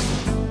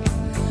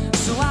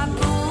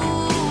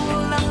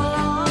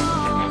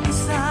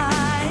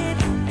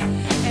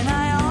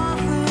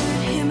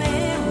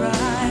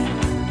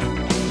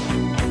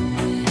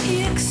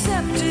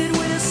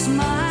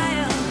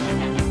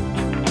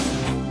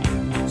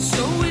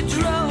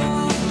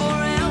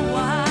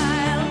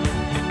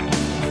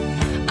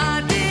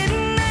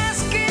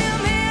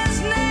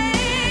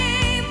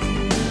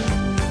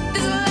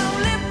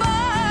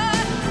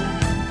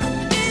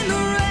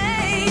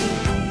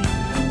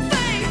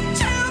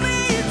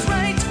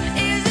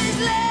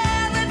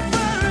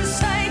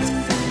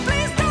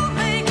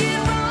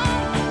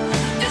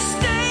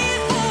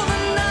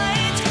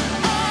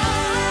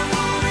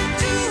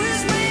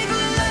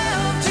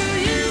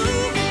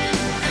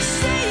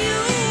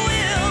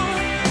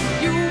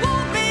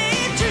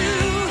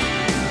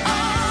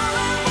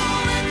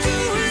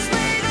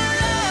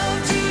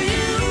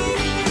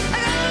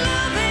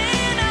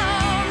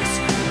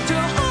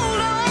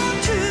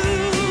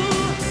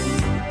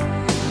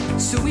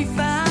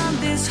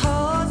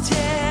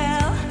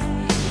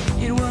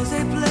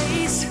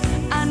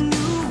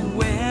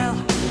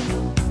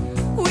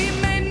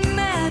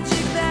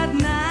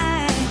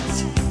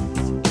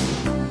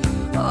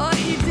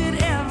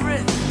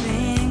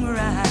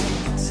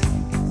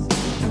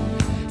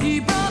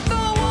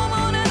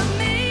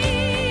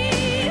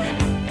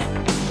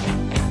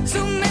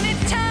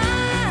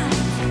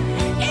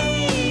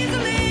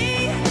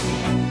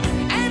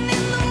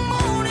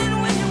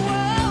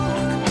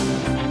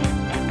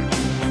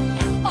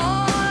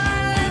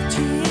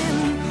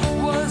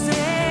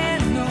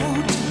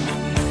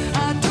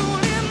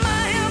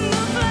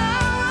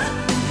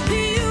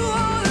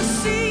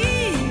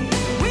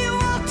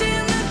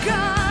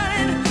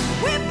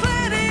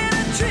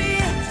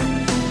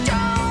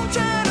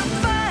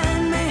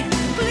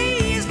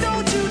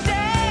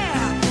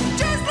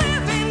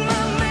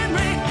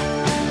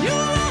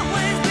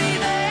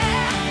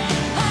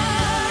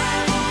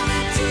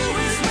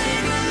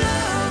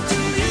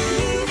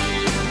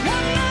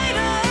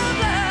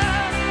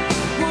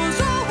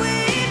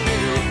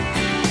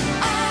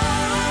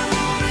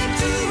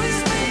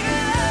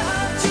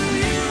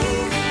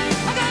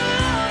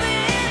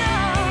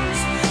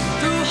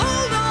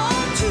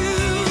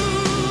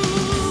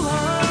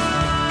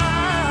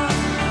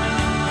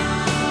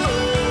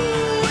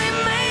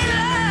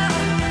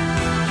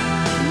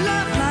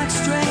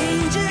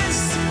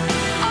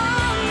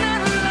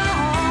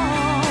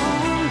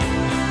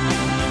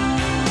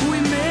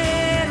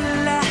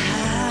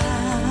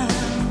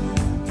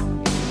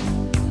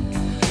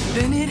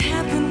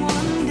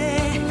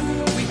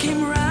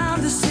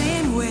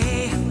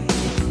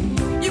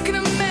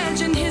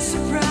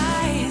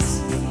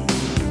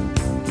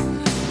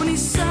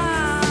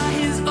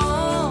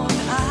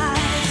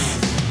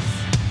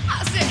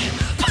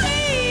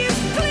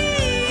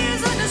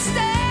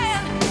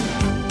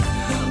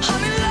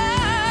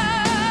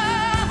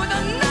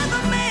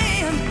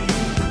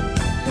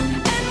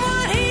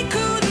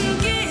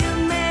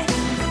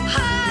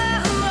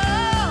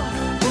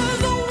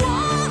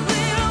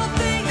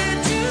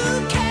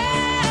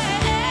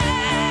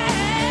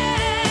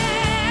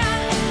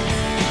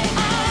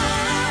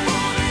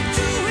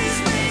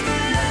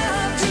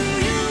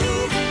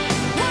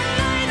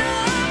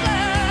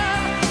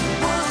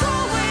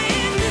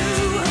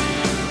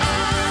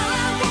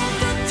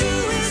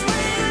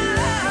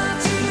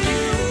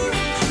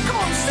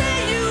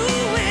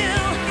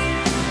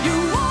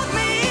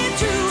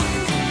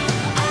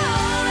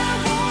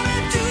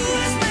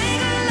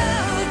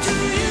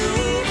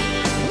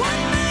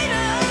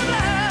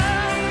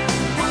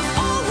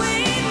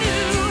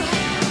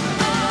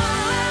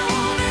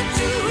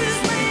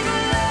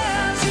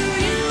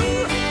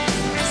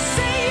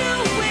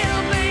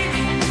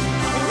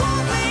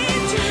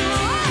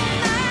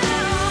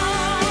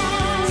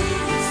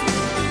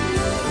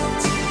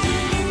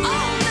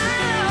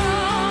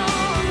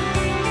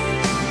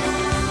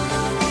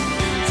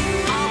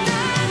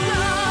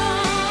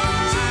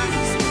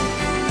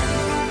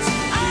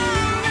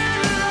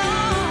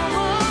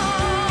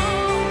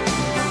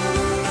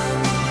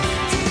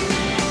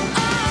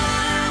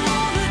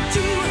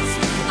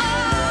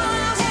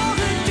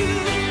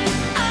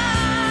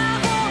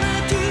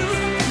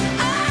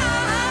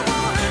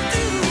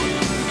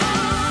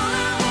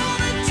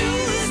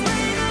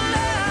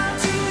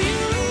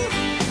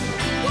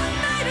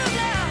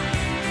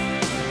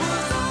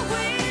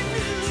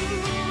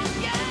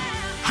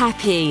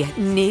 Happy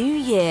New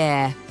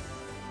Year.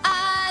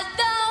 I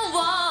don't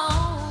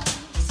want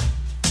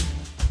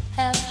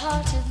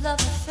half-hearted love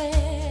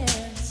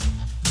affairs.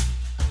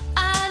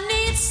 I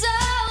need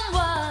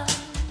someone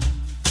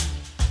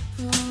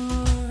who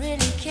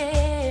really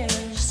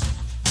cares.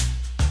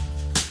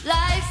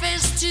 Life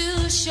is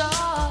too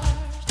short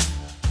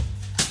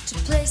to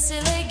play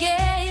silly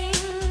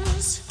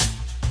games.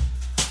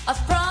 I've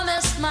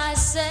promised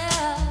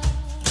myself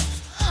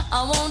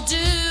I won't do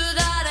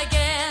that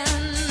again.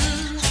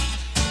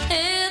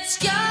 It's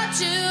got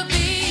to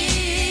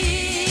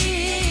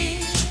be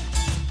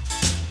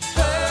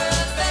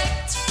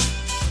perfect.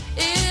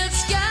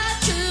 It's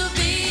got to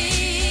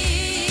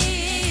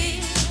be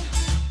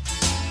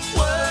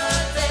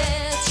worth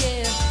it.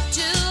 Yeah.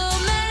 Too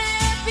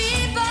many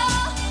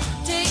people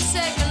take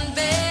second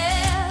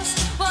best.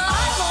 Well,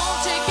 I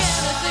won't take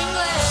anything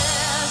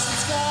less.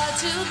 It's got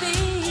to be,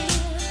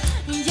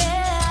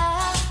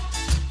 yeah,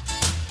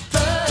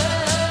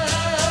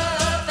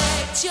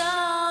 perfect.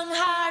 Young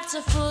hearts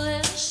are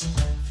foolish.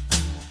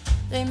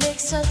 They make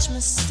such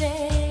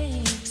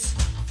mistakes.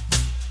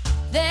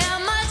 They're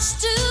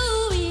much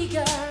too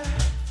eager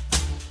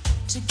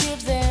to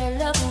give their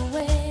love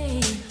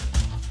away.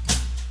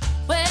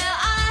 Well,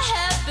 I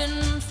have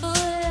been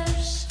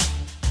foolish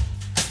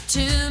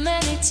too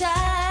many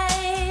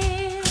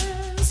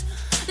times.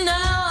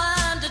 Now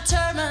I'm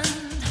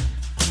determined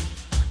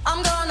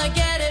I'm gonna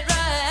get it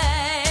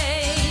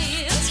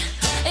right.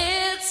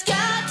 It's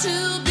got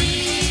to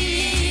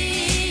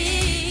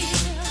be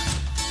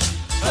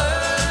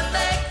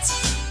perfect.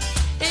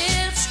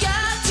 It's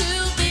got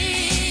to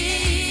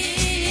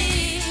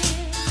be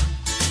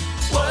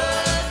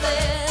worth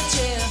it.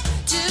 Yeah.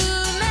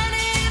 Too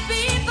many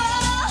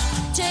people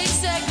take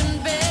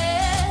second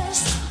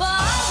best. Well, I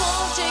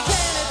won't take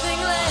anything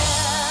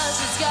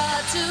less. It's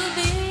got to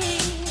be,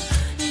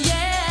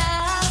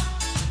 yeah,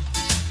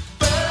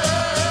 perfect.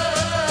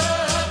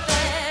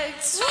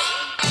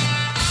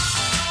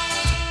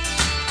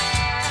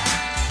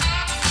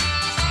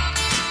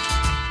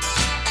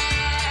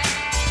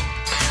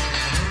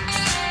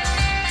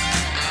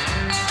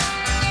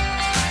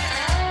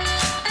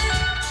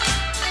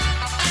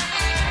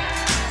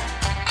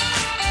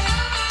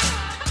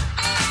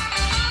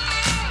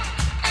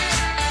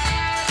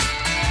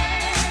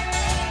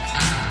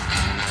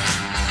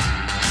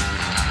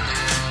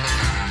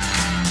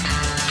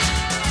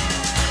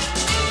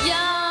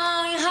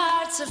 Young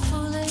hearts are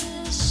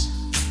foolish.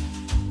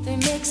 They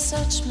make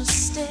such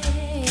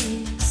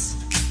mistakes.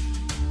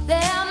 They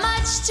are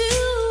much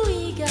too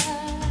eager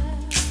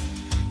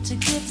to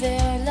give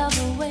their love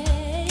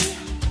away.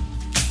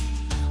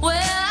 Well,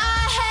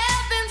 I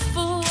have been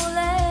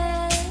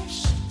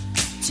foolish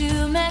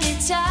too many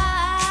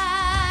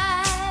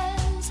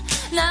times.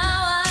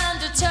 Now I'm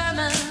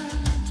determined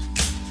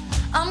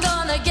I'm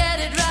gonna get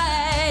it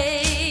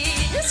right.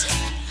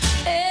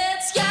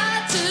 It's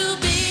got to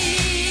be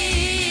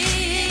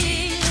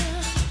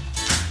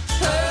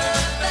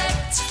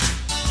perfect.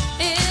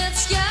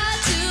 It's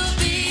got to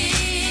be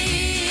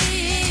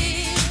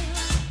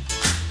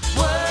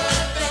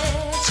worth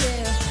it.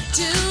 Yeah.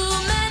 Too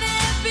many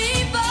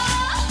people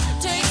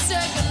take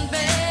second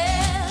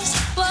best.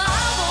 Well, I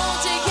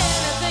won't take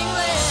anything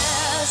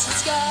less.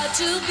 It's got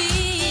to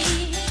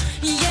be,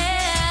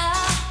 yeah,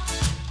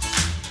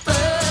 perfect.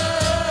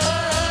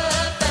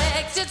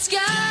 It's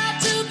got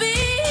to be,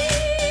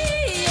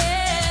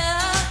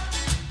 yeah,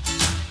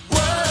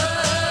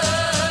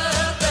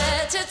 worth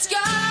it. It's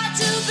got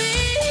to be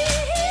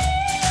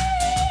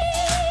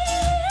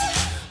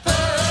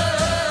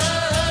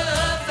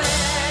perfect.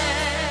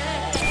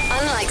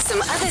 Unlike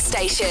some other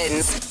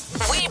stations,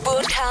 we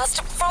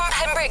broadcast from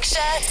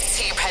Pembrokeshire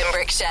to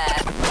Pembrokeshire.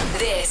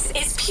 This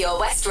is Pure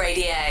West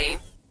Radio.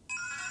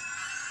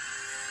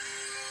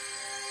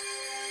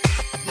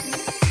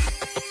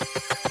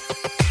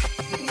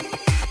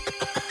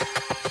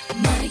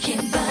 Money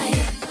can buy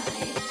it.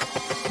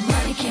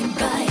 Money can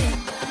buy it.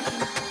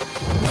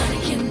 Money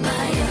can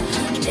buy your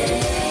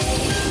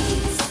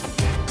days.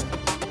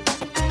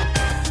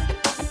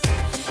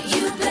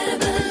 You better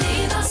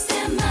believe I'll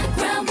stand my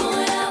ground, boy.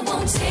 I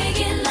won't take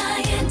it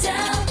lying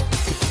down.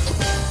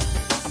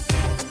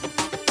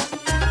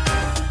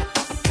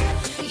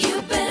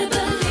 You better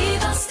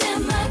believe I'll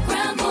stand my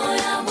ground, boy.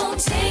 I won't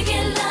take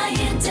it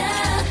lying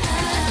down.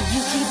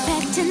 You keep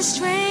acting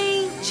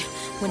strange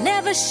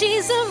whenever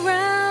she's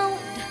around.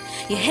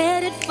 You're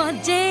headed for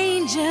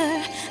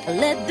danger,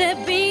 let there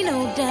be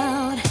no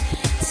doubt.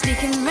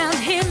 Sneaking around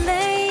here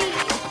late,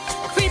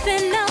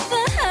 creeping out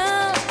the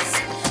house.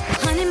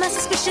 Honey, my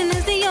suspicion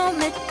is the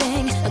only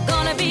thing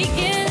gonna be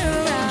getting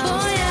around.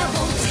 Boy, I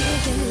won't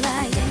take it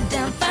lying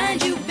down.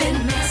 Find you've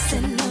been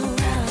messing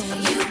around.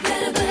 You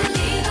better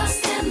believe I'll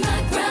stand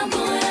my ground, boy.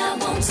 I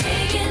won't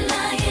take it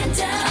lying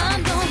down.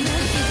 I'm gonna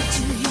give it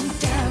to you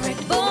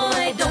direct.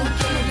 Boy, don't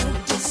give me no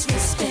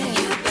disrespect.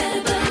 You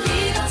better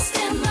believe I'll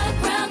stand my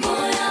ground, boy. I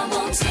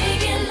won't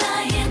take it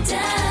lying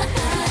down.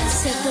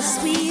 Said the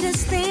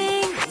sweetest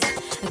things,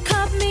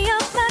 caught me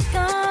off my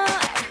guard.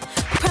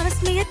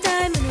 Promised me a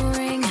diamond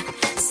ring,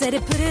 said it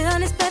put it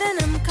on his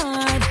platinum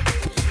card.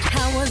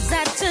 How was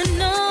I to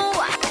know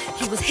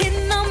he was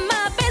hitting on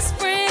my best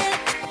friend?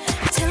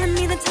 Telling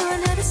me her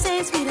the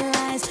same sweet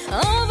lies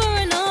over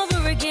and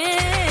over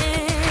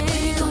again.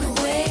 When you gonna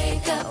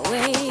wake up?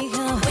 Wake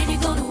up. When you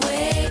gonna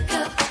wake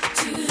up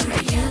to reality?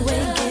 You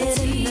ain't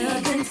getting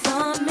nothing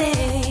from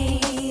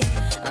me.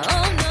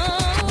 Oh no.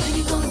 When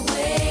you gonna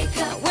wake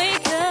up?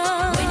 Wake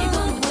up. When you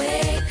gonna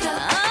wake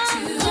up to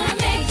gonna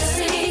make you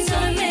see,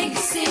 gonna make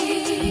you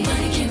see.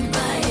 Money can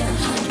buy you.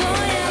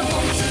 Boy, I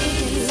won't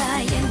take it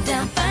lying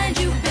down. Find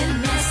you been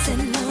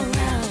messing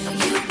around.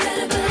 You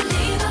better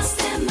believe I'll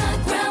stand my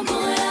ground. Boy, I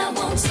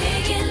won't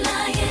take it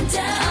lying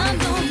down. I'm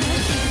gonna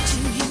get to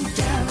you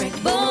direct.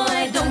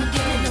 Boy, don't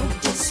give me no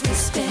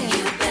disrespect.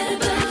 You better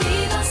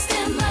believe I'll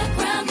stand my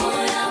ground. Boy,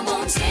 I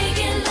won't take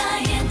it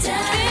lying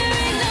down. There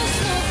ain't no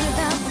smoke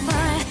without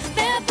fire.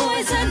 That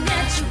boy's a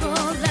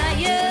natural liar.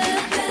 You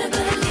better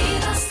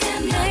believe I'll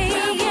stand my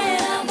ground. Boy,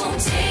 I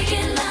won't take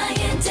it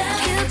lying down.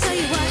 He'll tell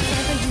you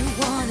whatever you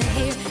wanna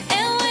hear.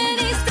 And when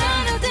he's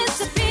done, he'll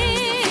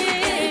disappear. You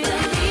better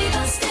believe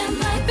I'll stand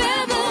my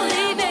ground. Boy, I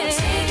won't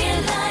take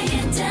it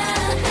lying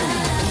down.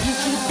 You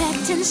keep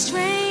acting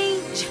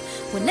strange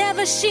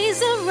whenever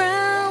she's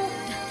around.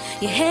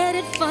 You're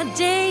headed for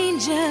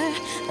danger,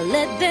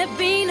 let there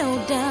be no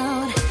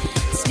doubt.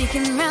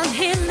 Sneaking around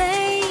here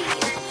late,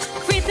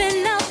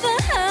 creeping out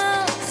the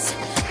house.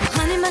 Well,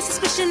 honey, my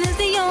suspicion is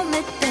the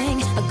only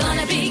thing I'm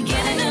gonna be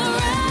getting around.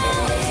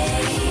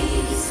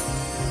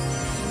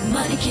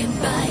 Money can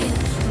buy it.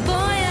 Boy,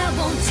 I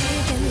won't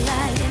take it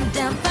lying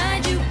down.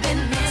 Find you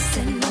been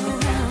messing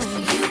around.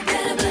 You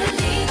better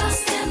believe I'll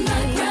stand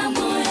my ground.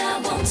 Boy, I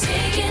won't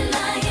take it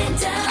lying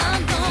down.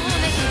 I'm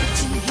gonna get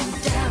to you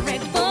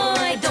direct.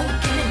 Boy,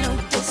 don't give me no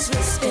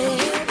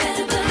disrespect. You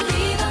better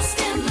believe I'll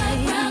stand my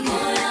ground.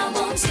 Boy, I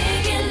won't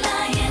take it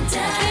lying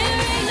down.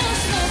 There ain't no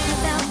smoke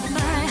without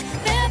fire.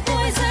 That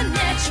boy's a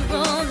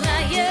natural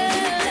liar. You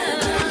better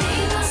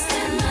believe I'll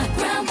stand my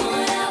ground. Boy,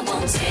 I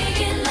won't take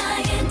it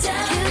lying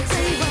down. He'll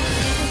tell you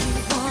whatever you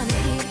wanna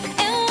hear.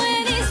 And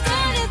when he's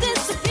done, he'll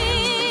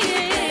disappear. You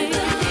better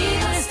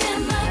believe I'll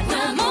stand my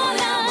ground. Boy, I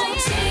won't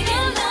take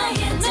it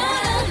lying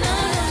down.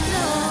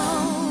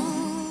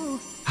 No.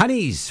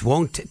 Honeys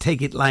Won't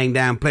Take It Lying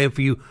Down, playing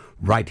for you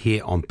right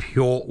here on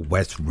Pure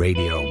West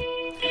Radio.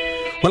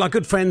 Well, our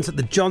good friends at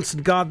the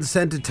Johnson Garden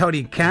Centre, Tony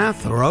and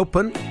Kath, are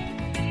open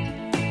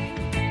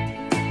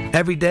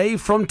every day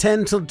from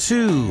 10 till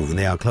 2.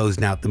 They are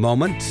closed now at the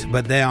moment,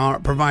 but they are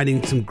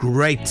providing some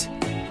great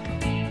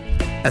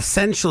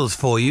essentials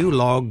for you.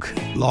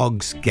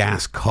 Logs,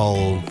 gas,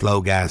 coal,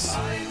 flow gas.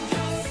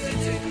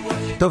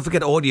 Don't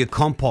forget all your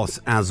compost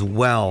as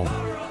well,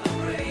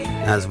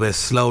 as we're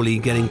slowly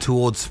getting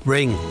towards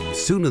spring.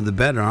 Sooner the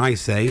better, I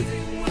say.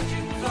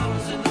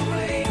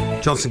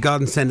 Johnson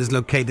Garden Centre is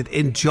located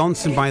in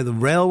Johnson by the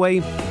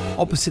railway,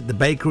 opposite the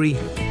bakery. So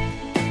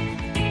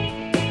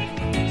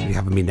if you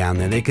haven't been down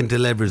there, they can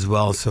deliver as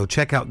well. So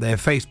check out their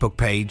Facebook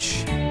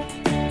page.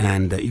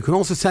 And you can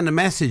also send a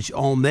message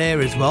on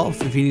there as well.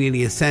 So if you need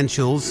any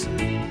essentials, you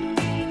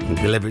can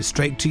deliver it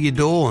straight to your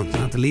door. You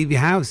don't have to leave your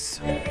house.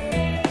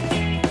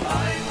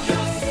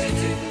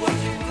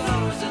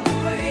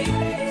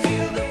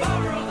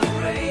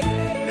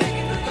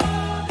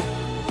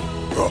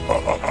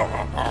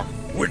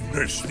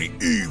 Witness the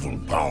evil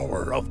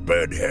power of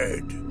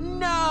Bedhead.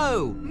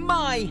 No!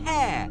 My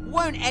hair!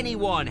 Won't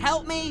anyone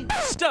help me?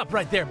 Stop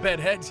right there,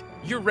 Bedheads.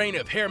 Your reign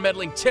of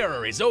hair-meddling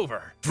terror is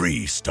over.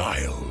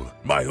 Freestyle,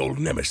 my old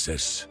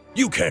nemesis.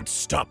 You can't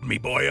stop me,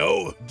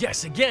 boyo.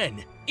 Guess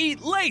again.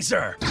 Eat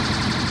laser!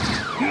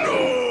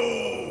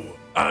 No!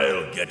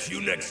 I'll get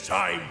you next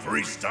time,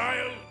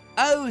 Freestyle.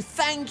 Oh,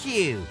 thank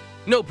you.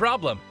 No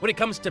problem. When it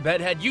comes to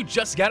Bedhead, you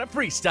just gotta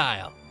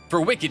freestyle. For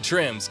wicked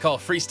trims, call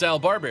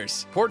Freestyle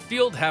Barbers,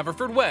 Portfield,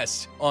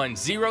 Haverfordwest, on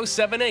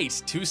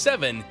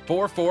 07827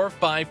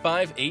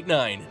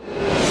 445589.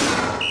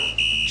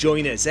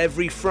 Join us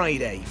every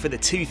Friday for the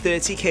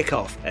 2:30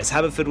 kickoff as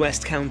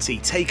Haverfordwest County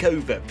take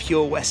over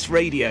Pure West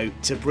Radio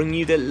to bring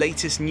you the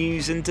latest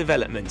news and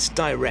developments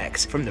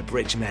direct from the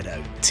Bridge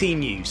Meadow. Team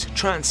news,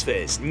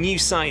 transfers, new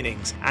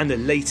signings, and the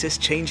latest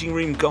changing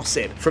room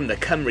gossip from the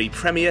Cymru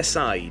Premier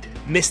side.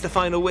 Miss the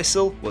final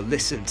whistle? Well,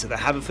 listen to the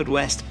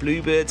Haverfordwest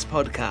Bluebirds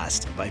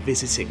podcast by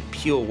visiting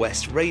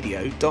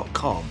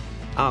purewestradio.com.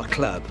 Our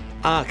club,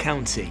 our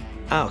county,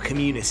 our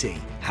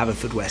community.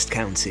 Haverfordwest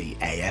County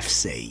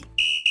AFC.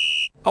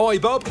 Oh, hi,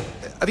 Bob.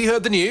 Have you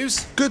heard the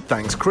news? Good,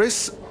 thanks,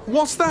 Chris.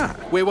 What's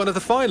that? We're one of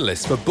the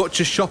finalists for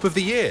Butcher's Shop of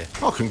the Year.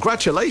 Oh,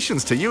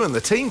 congratulations to you and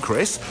the team,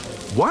 Chris.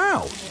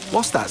 Wow,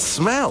 what's that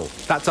smell?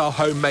 That's our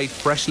homemade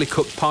freshly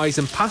cooked pies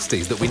and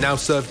pasties that we now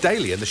serve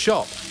daily in the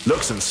shop.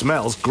 Looks and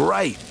smells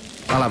great.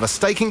 I'll have a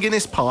steak and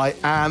Guinness pie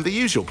and the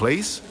usual,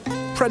 please.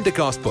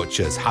 Prendergast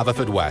Butchers,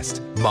 Haverfordwest.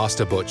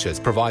 Master Butchers,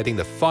 providing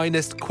the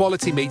finest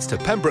quality meats to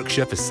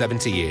Pembrokeshire for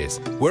 70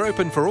 years. We're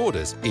open for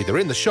orders, either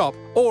in the shop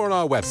or on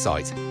our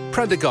website,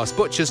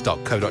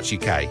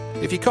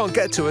 prendergastbutchers.co.uk. If you can't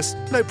get to us,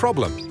 no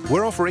problem.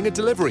 We're offering a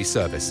delivery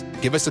service.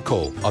 Give us a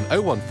call on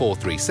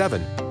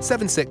 01437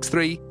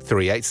 763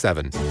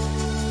 387.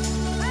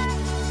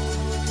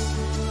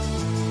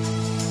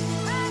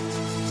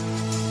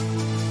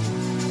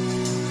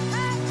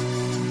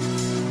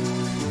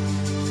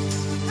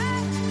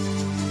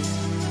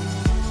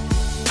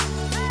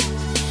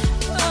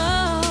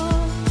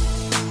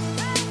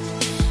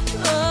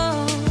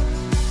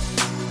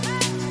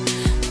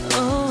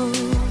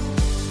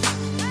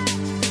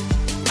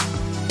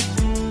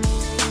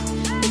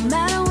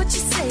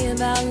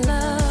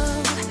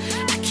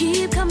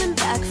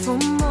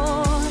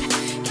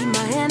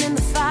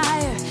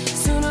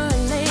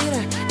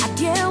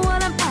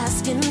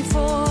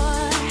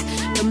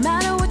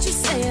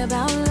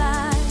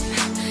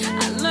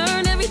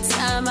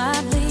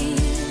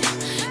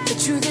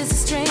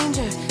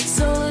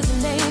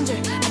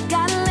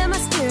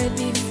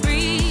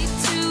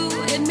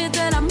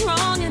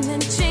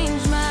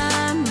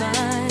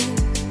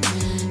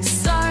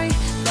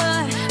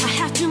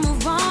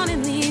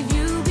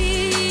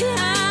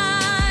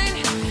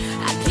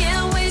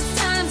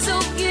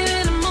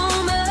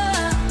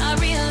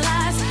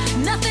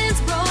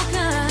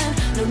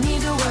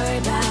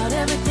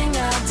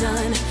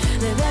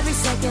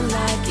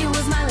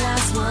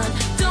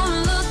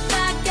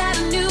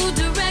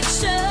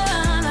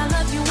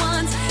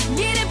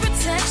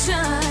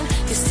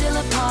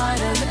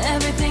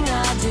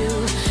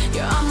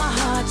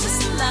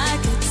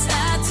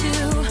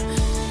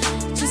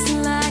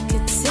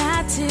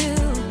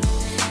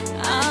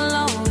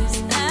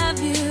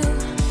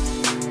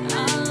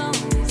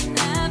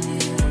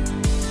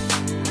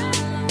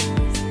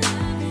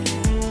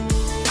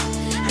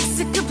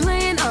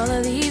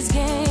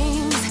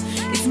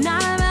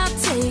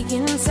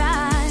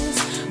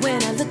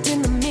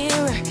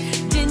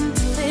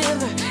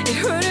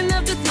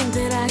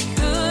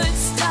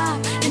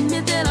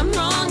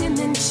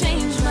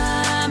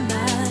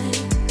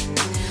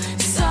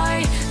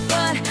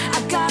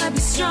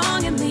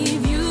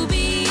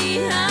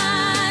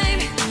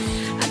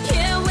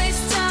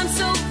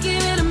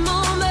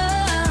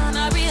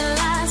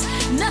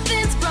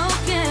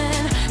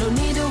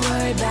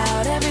 worry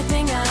about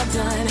everything I've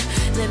done.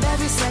 Live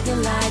every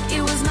second like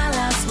it was my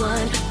last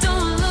one.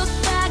 Don't look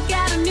back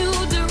at a new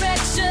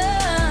direction.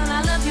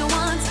 I love you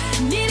once,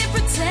 needed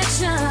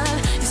protection.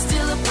 You're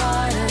still a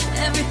part of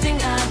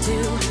everything I do.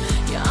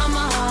 You're on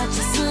my heart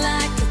just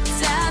like a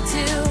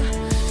tattoo.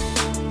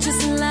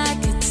 Just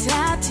like a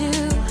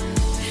tattoo.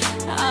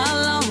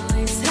 I'll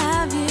always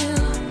have you.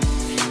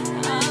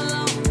 I'll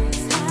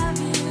always have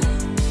you.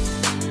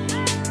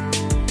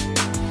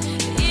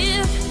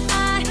 If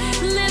I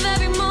live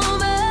every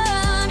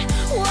moment,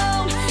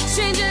 won't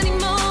change any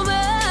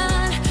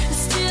moment,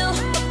 it's still a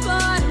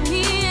part of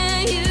me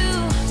and you.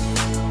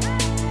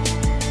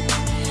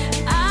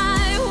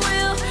 I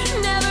will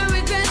never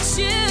regret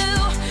you.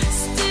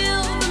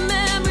 Still the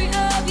memory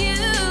of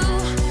you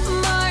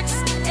marks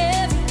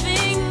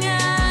everything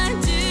I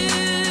do.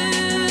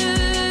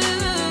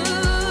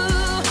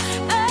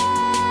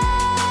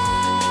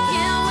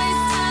 Can't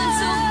waste time,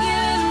 so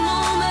give it a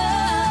moment.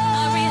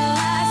 I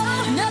realize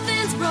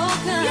nothing's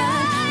broken.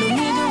 No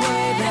need to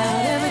worry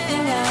about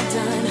everything I've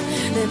done.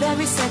 Live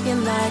every second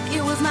like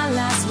it was my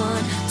last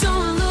one.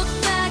 Don't look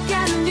back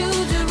at a new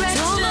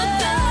direction. Don't look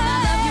back. I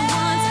love you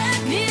once,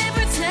 needed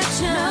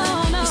protection.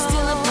 You're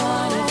still a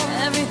part of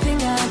everything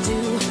I do.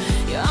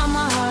 You're on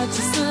my heart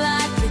just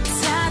like a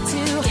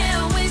tattoo.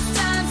 Can't waste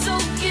time, so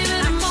give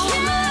it a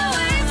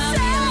moment. I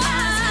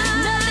realize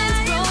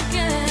nothing's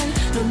broken.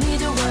 No need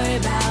to worry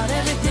about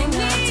everything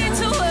I've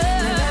done.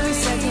 Live every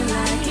second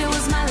like it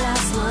was my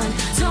last one.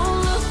 Don't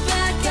look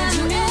back at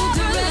a new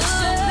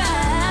direction.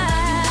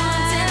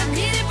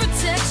 Needed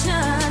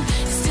protection.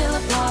 You're still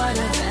a part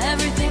of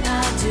everything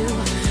I do.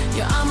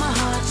 You're on my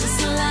heart just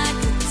like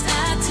a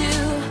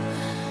tattoo.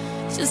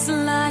 Just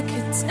like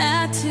a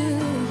tattoo.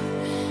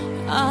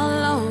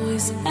 I'll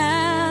always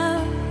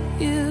have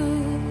you.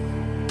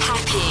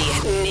 Happy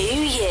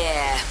New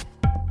Year.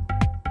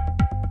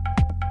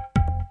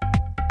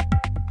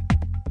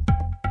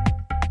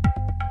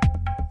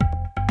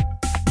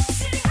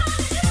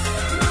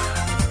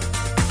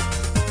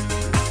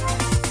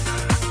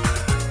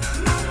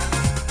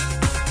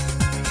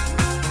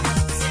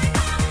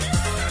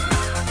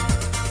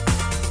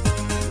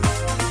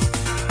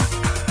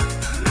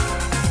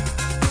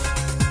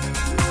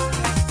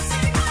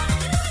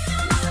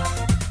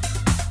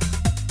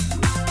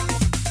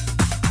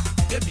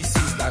 Baby,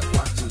 seems like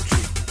 1, 2,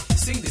 3.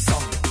 Sing the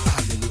song,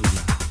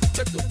 hallelujah.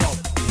 Check the pop,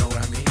 you know what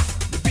I mean?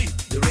 The beat,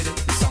 the rhythm,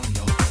 the song,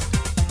 yo.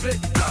 Play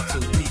it loud so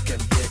we can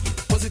hear it.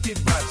 Positive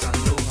vibes and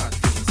no hard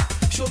feelings.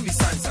 Show me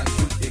signs and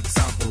good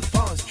example.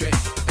 Power straight,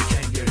 I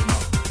can't get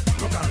enough.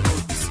 Rock and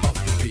roll is off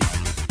the beat.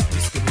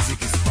 Disco music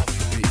is off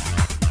the beat.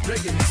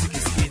 Reggae music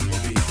is in the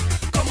beat.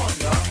 Come on,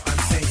 y'all,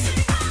 and sing it.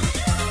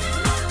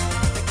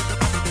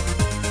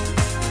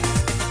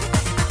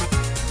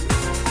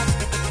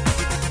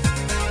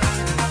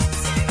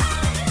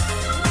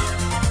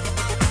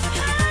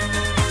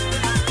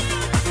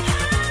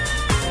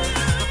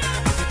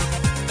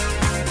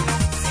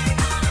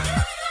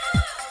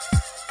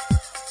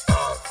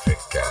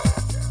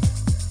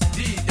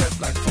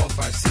 DF like 4,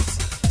 5,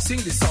 6. Sing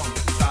the song,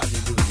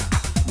 hallelujah.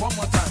 One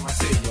more time, I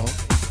say, yo.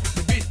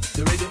 The beat,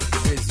 the rhythm, the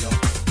bass, yo.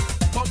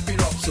 Pump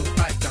it up so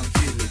I can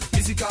feel it.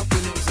 Physical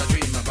feelings I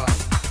dream about.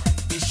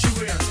 It's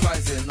sugary and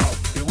spicy enough.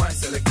 The wine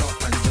select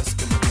up and just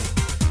come again.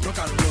 Rock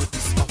and roll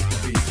is off the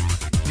beat.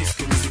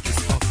 Disco music is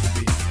off the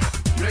beat.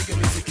 Reggae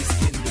music is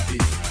in the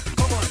beat.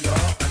 Come on,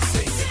 y'all, and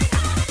sing it.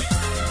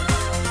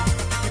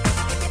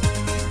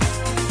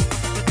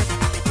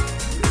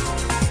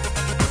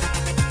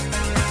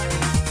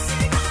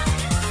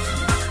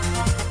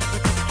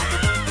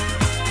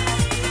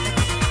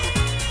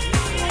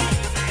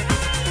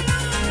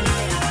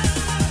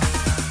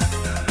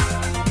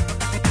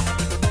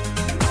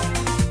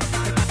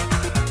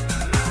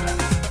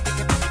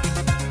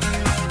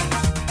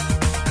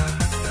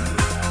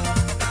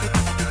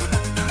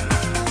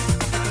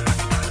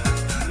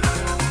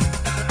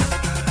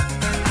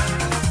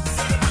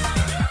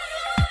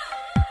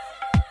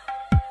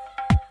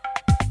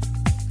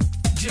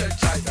 Dear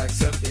child, like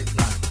 7, 8,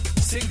 9.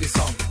 Sing the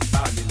song,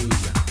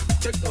 hallelujah.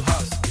 Check the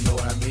house, you know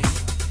what I mean?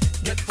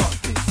 Get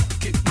funky,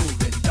 keep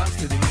moving. Dance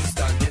to the new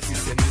style, yes,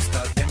 it's a new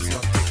style. Dance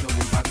your techno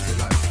will back to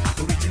life.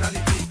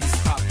 Originality is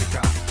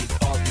Africa, it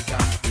all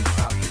began in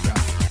Africa.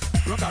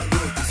 Rock and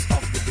roll is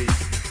off the beat.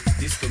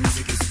 Disco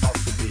music is off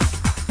the beat.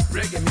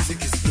 Reggae music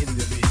is in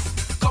the beat.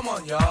 Come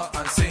on, y'all,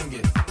 and sing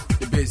it.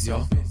 The bass,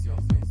 y'all.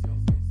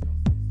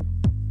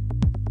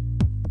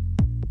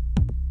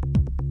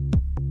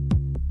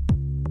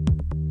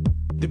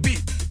 The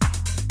beat,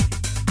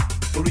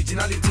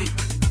 originality,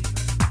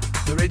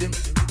 the rhythm.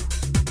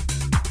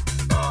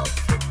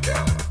 Africa.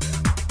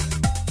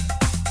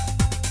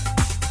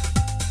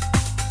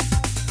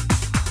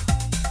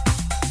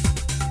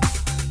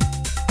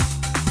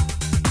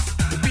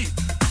 The beat,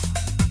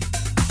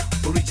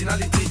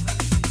 originality,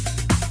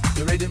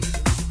 the rhythm.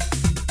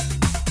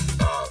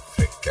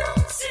 Africa.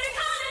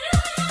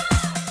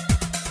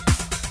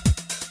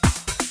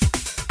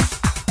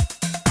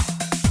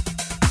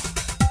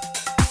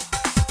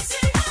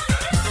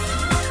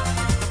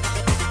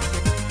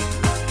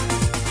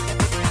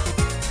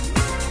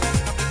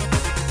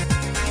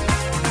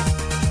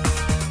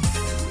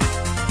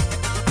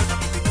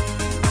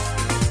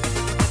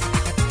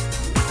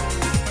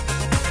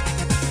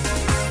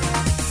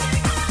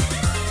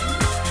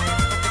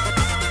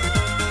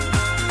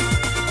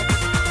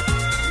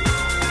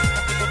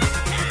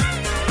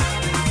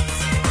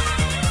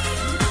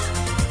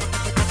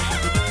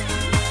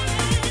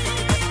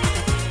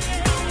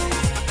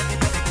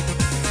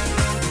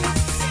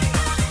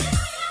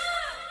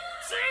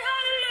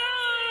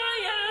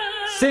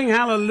 Sing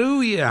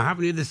Hallelujah. I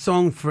haven't heard this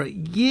song for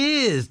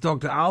years.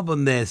 Dr.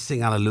 Alban there,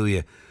 Sing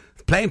Hallelujah.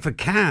 Playing for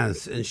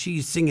Kaz, and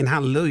she's singing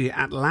Hallelujah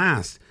at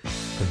last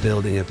for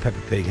building a Peppa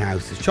Pig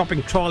house, a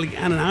shopping trolley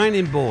and an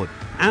ironing board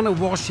and a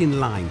washing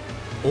line.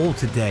 All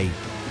today.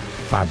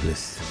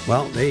 Fabulous.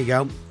 Well, there you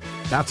go.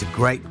 That's a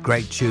great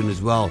tune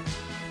as well.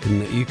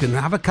 You can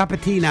have a cup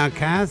of tea now,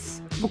 Kaz.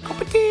 Have a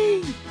cup of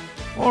tea.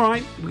 All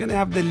right, we're going to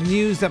have the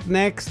news up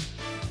next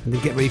and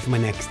then get ready for my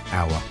next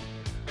hour.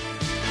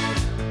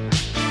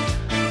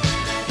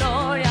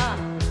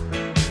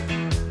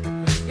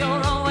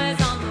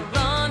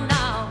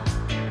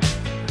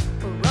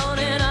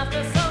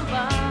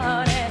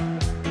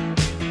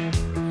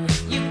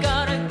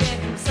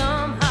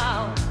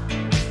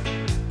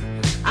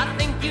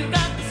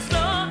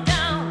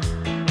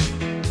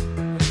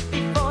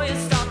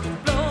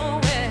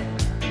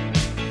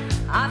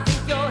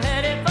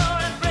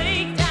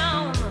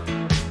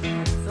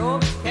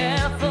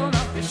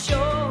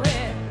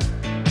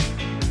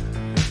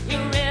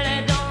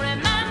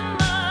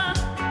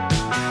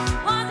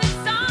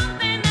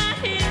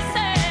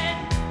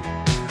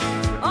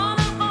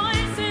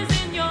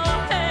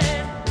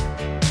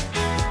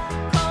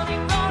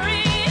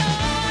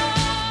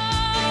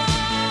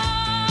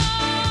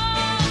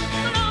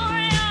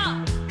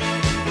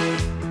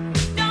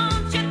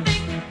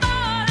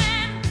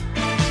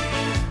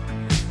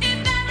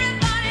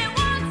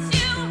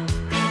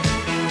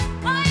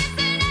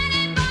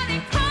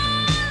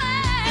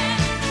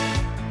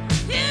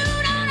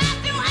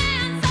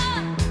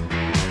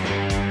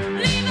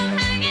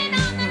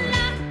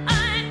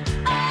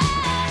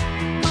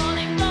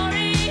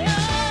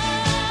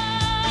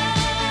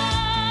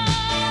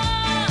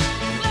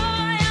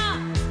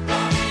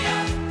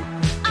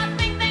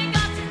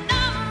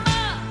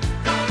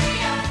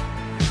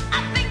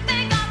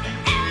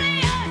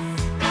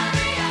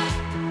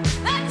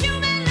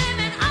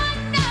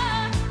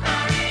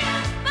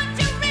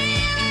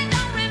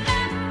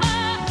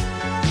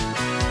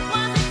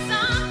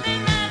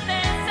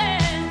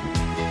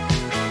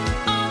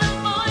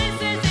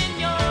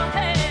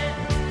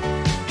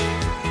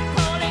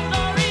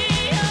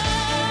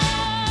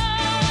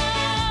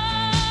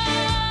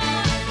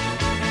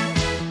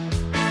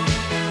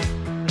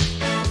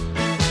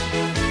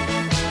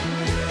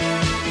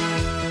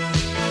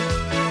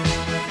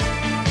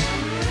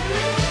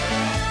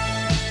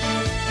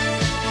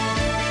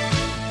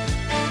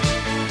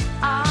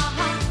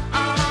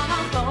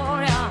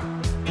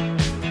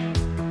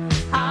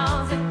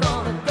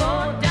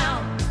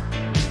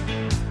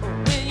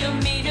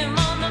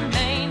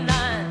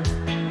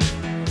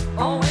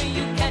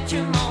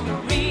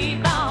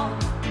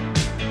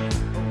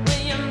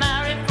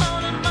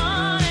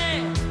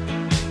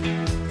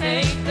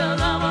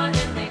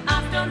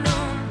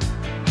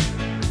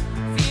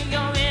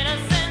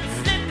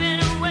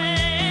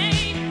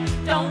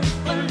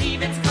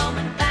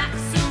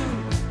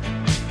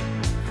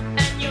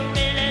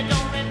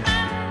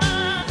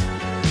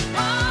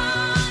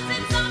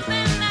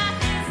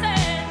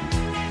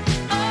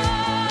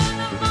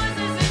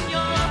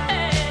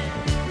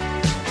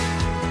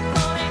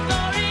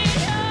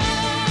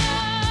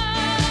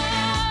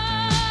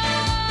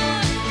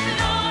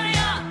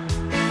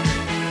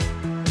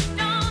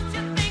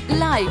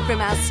 Live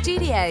from our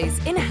studios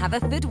in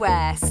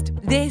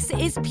Haverfordwest, this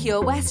is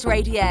Pure West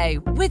Radio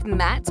with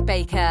Matt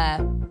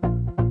Baker.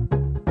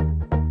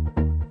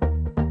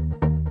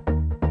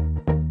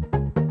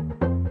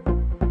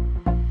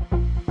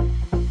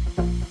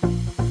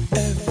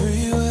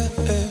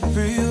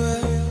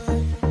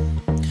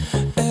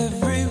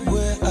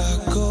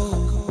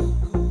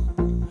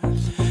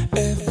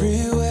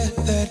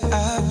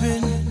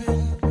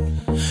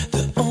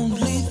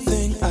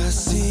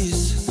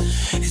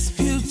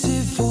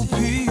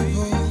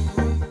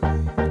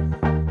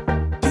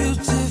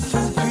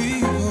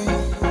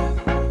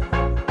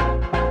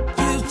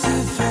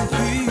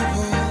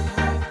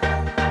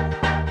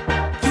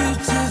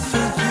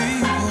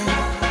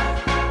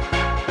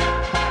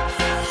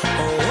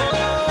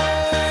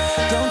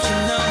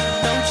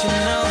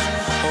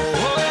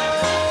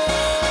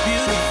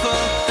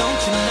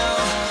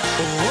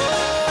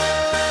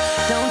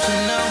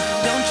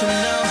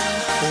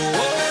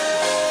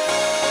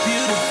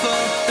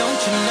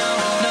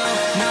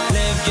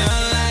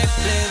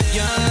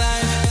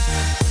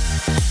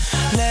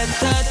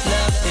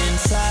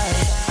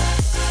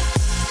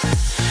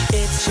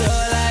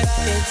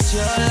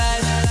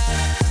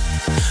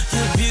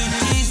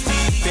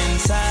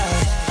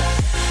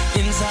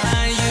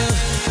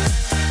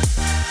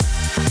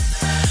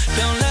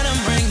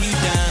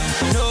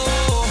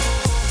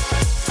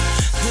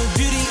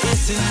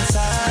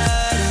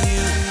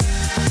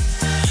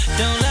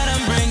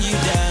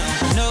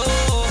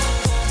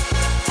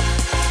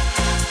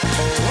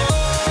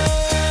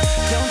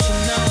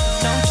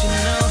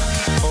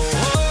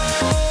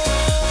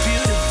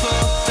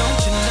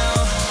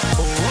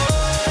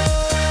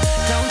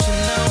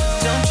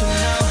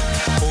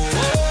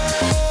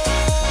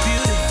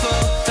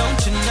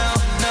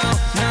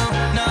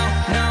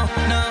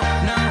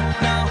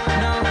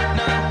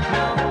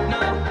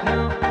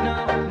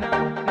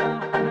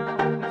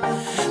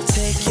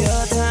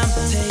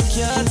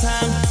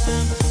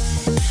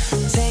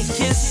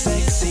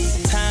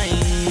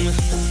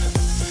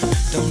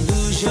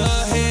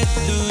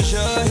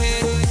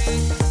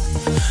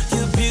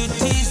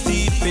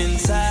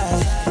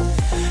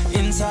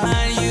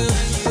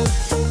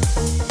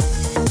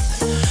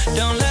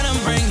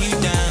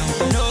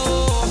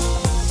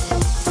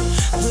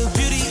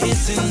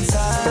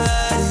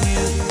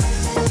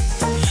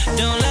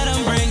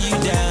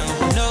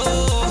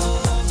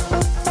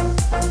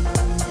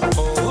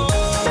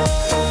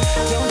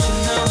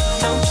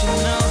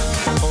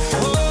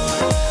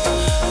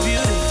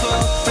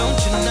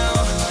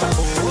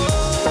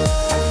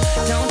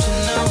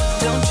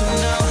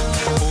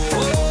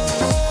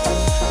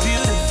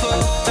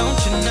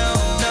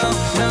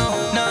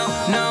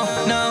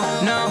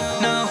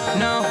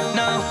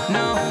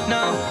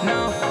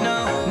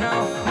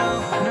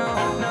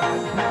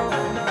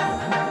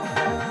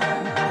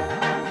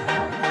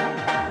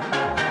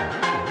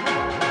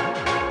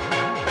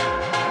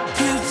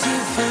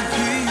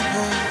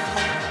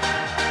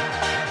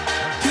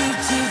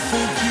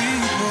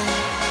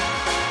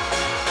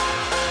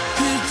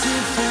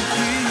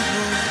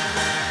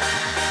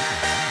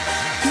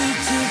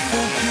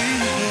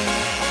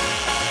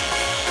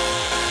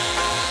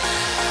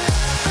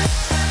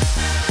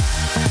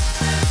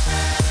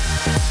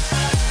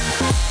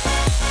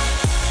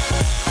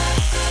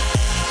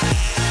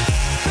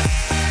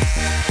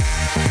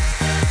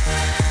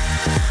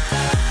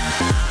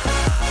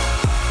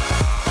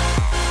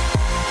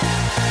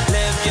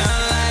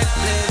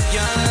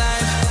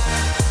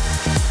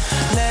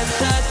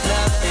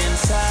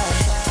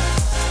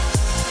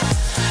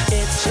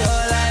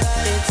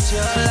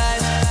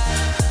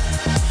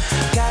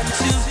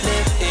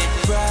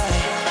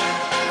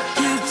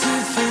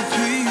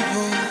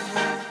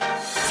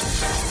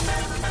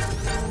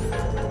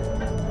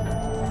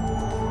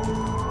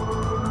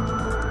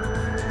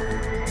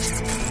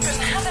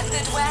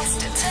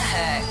 to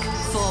hook.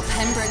 For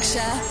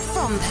Pembrokeshire,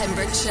 from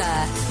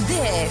Pembrokeshire,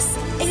 this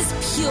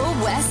is Pure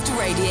West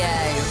Radio.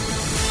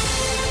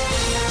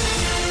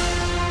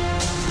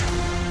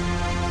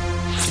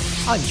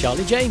 I'm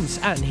Charlie James,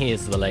 and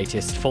here's the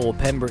latest for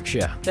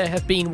Pembrokeshire. There have been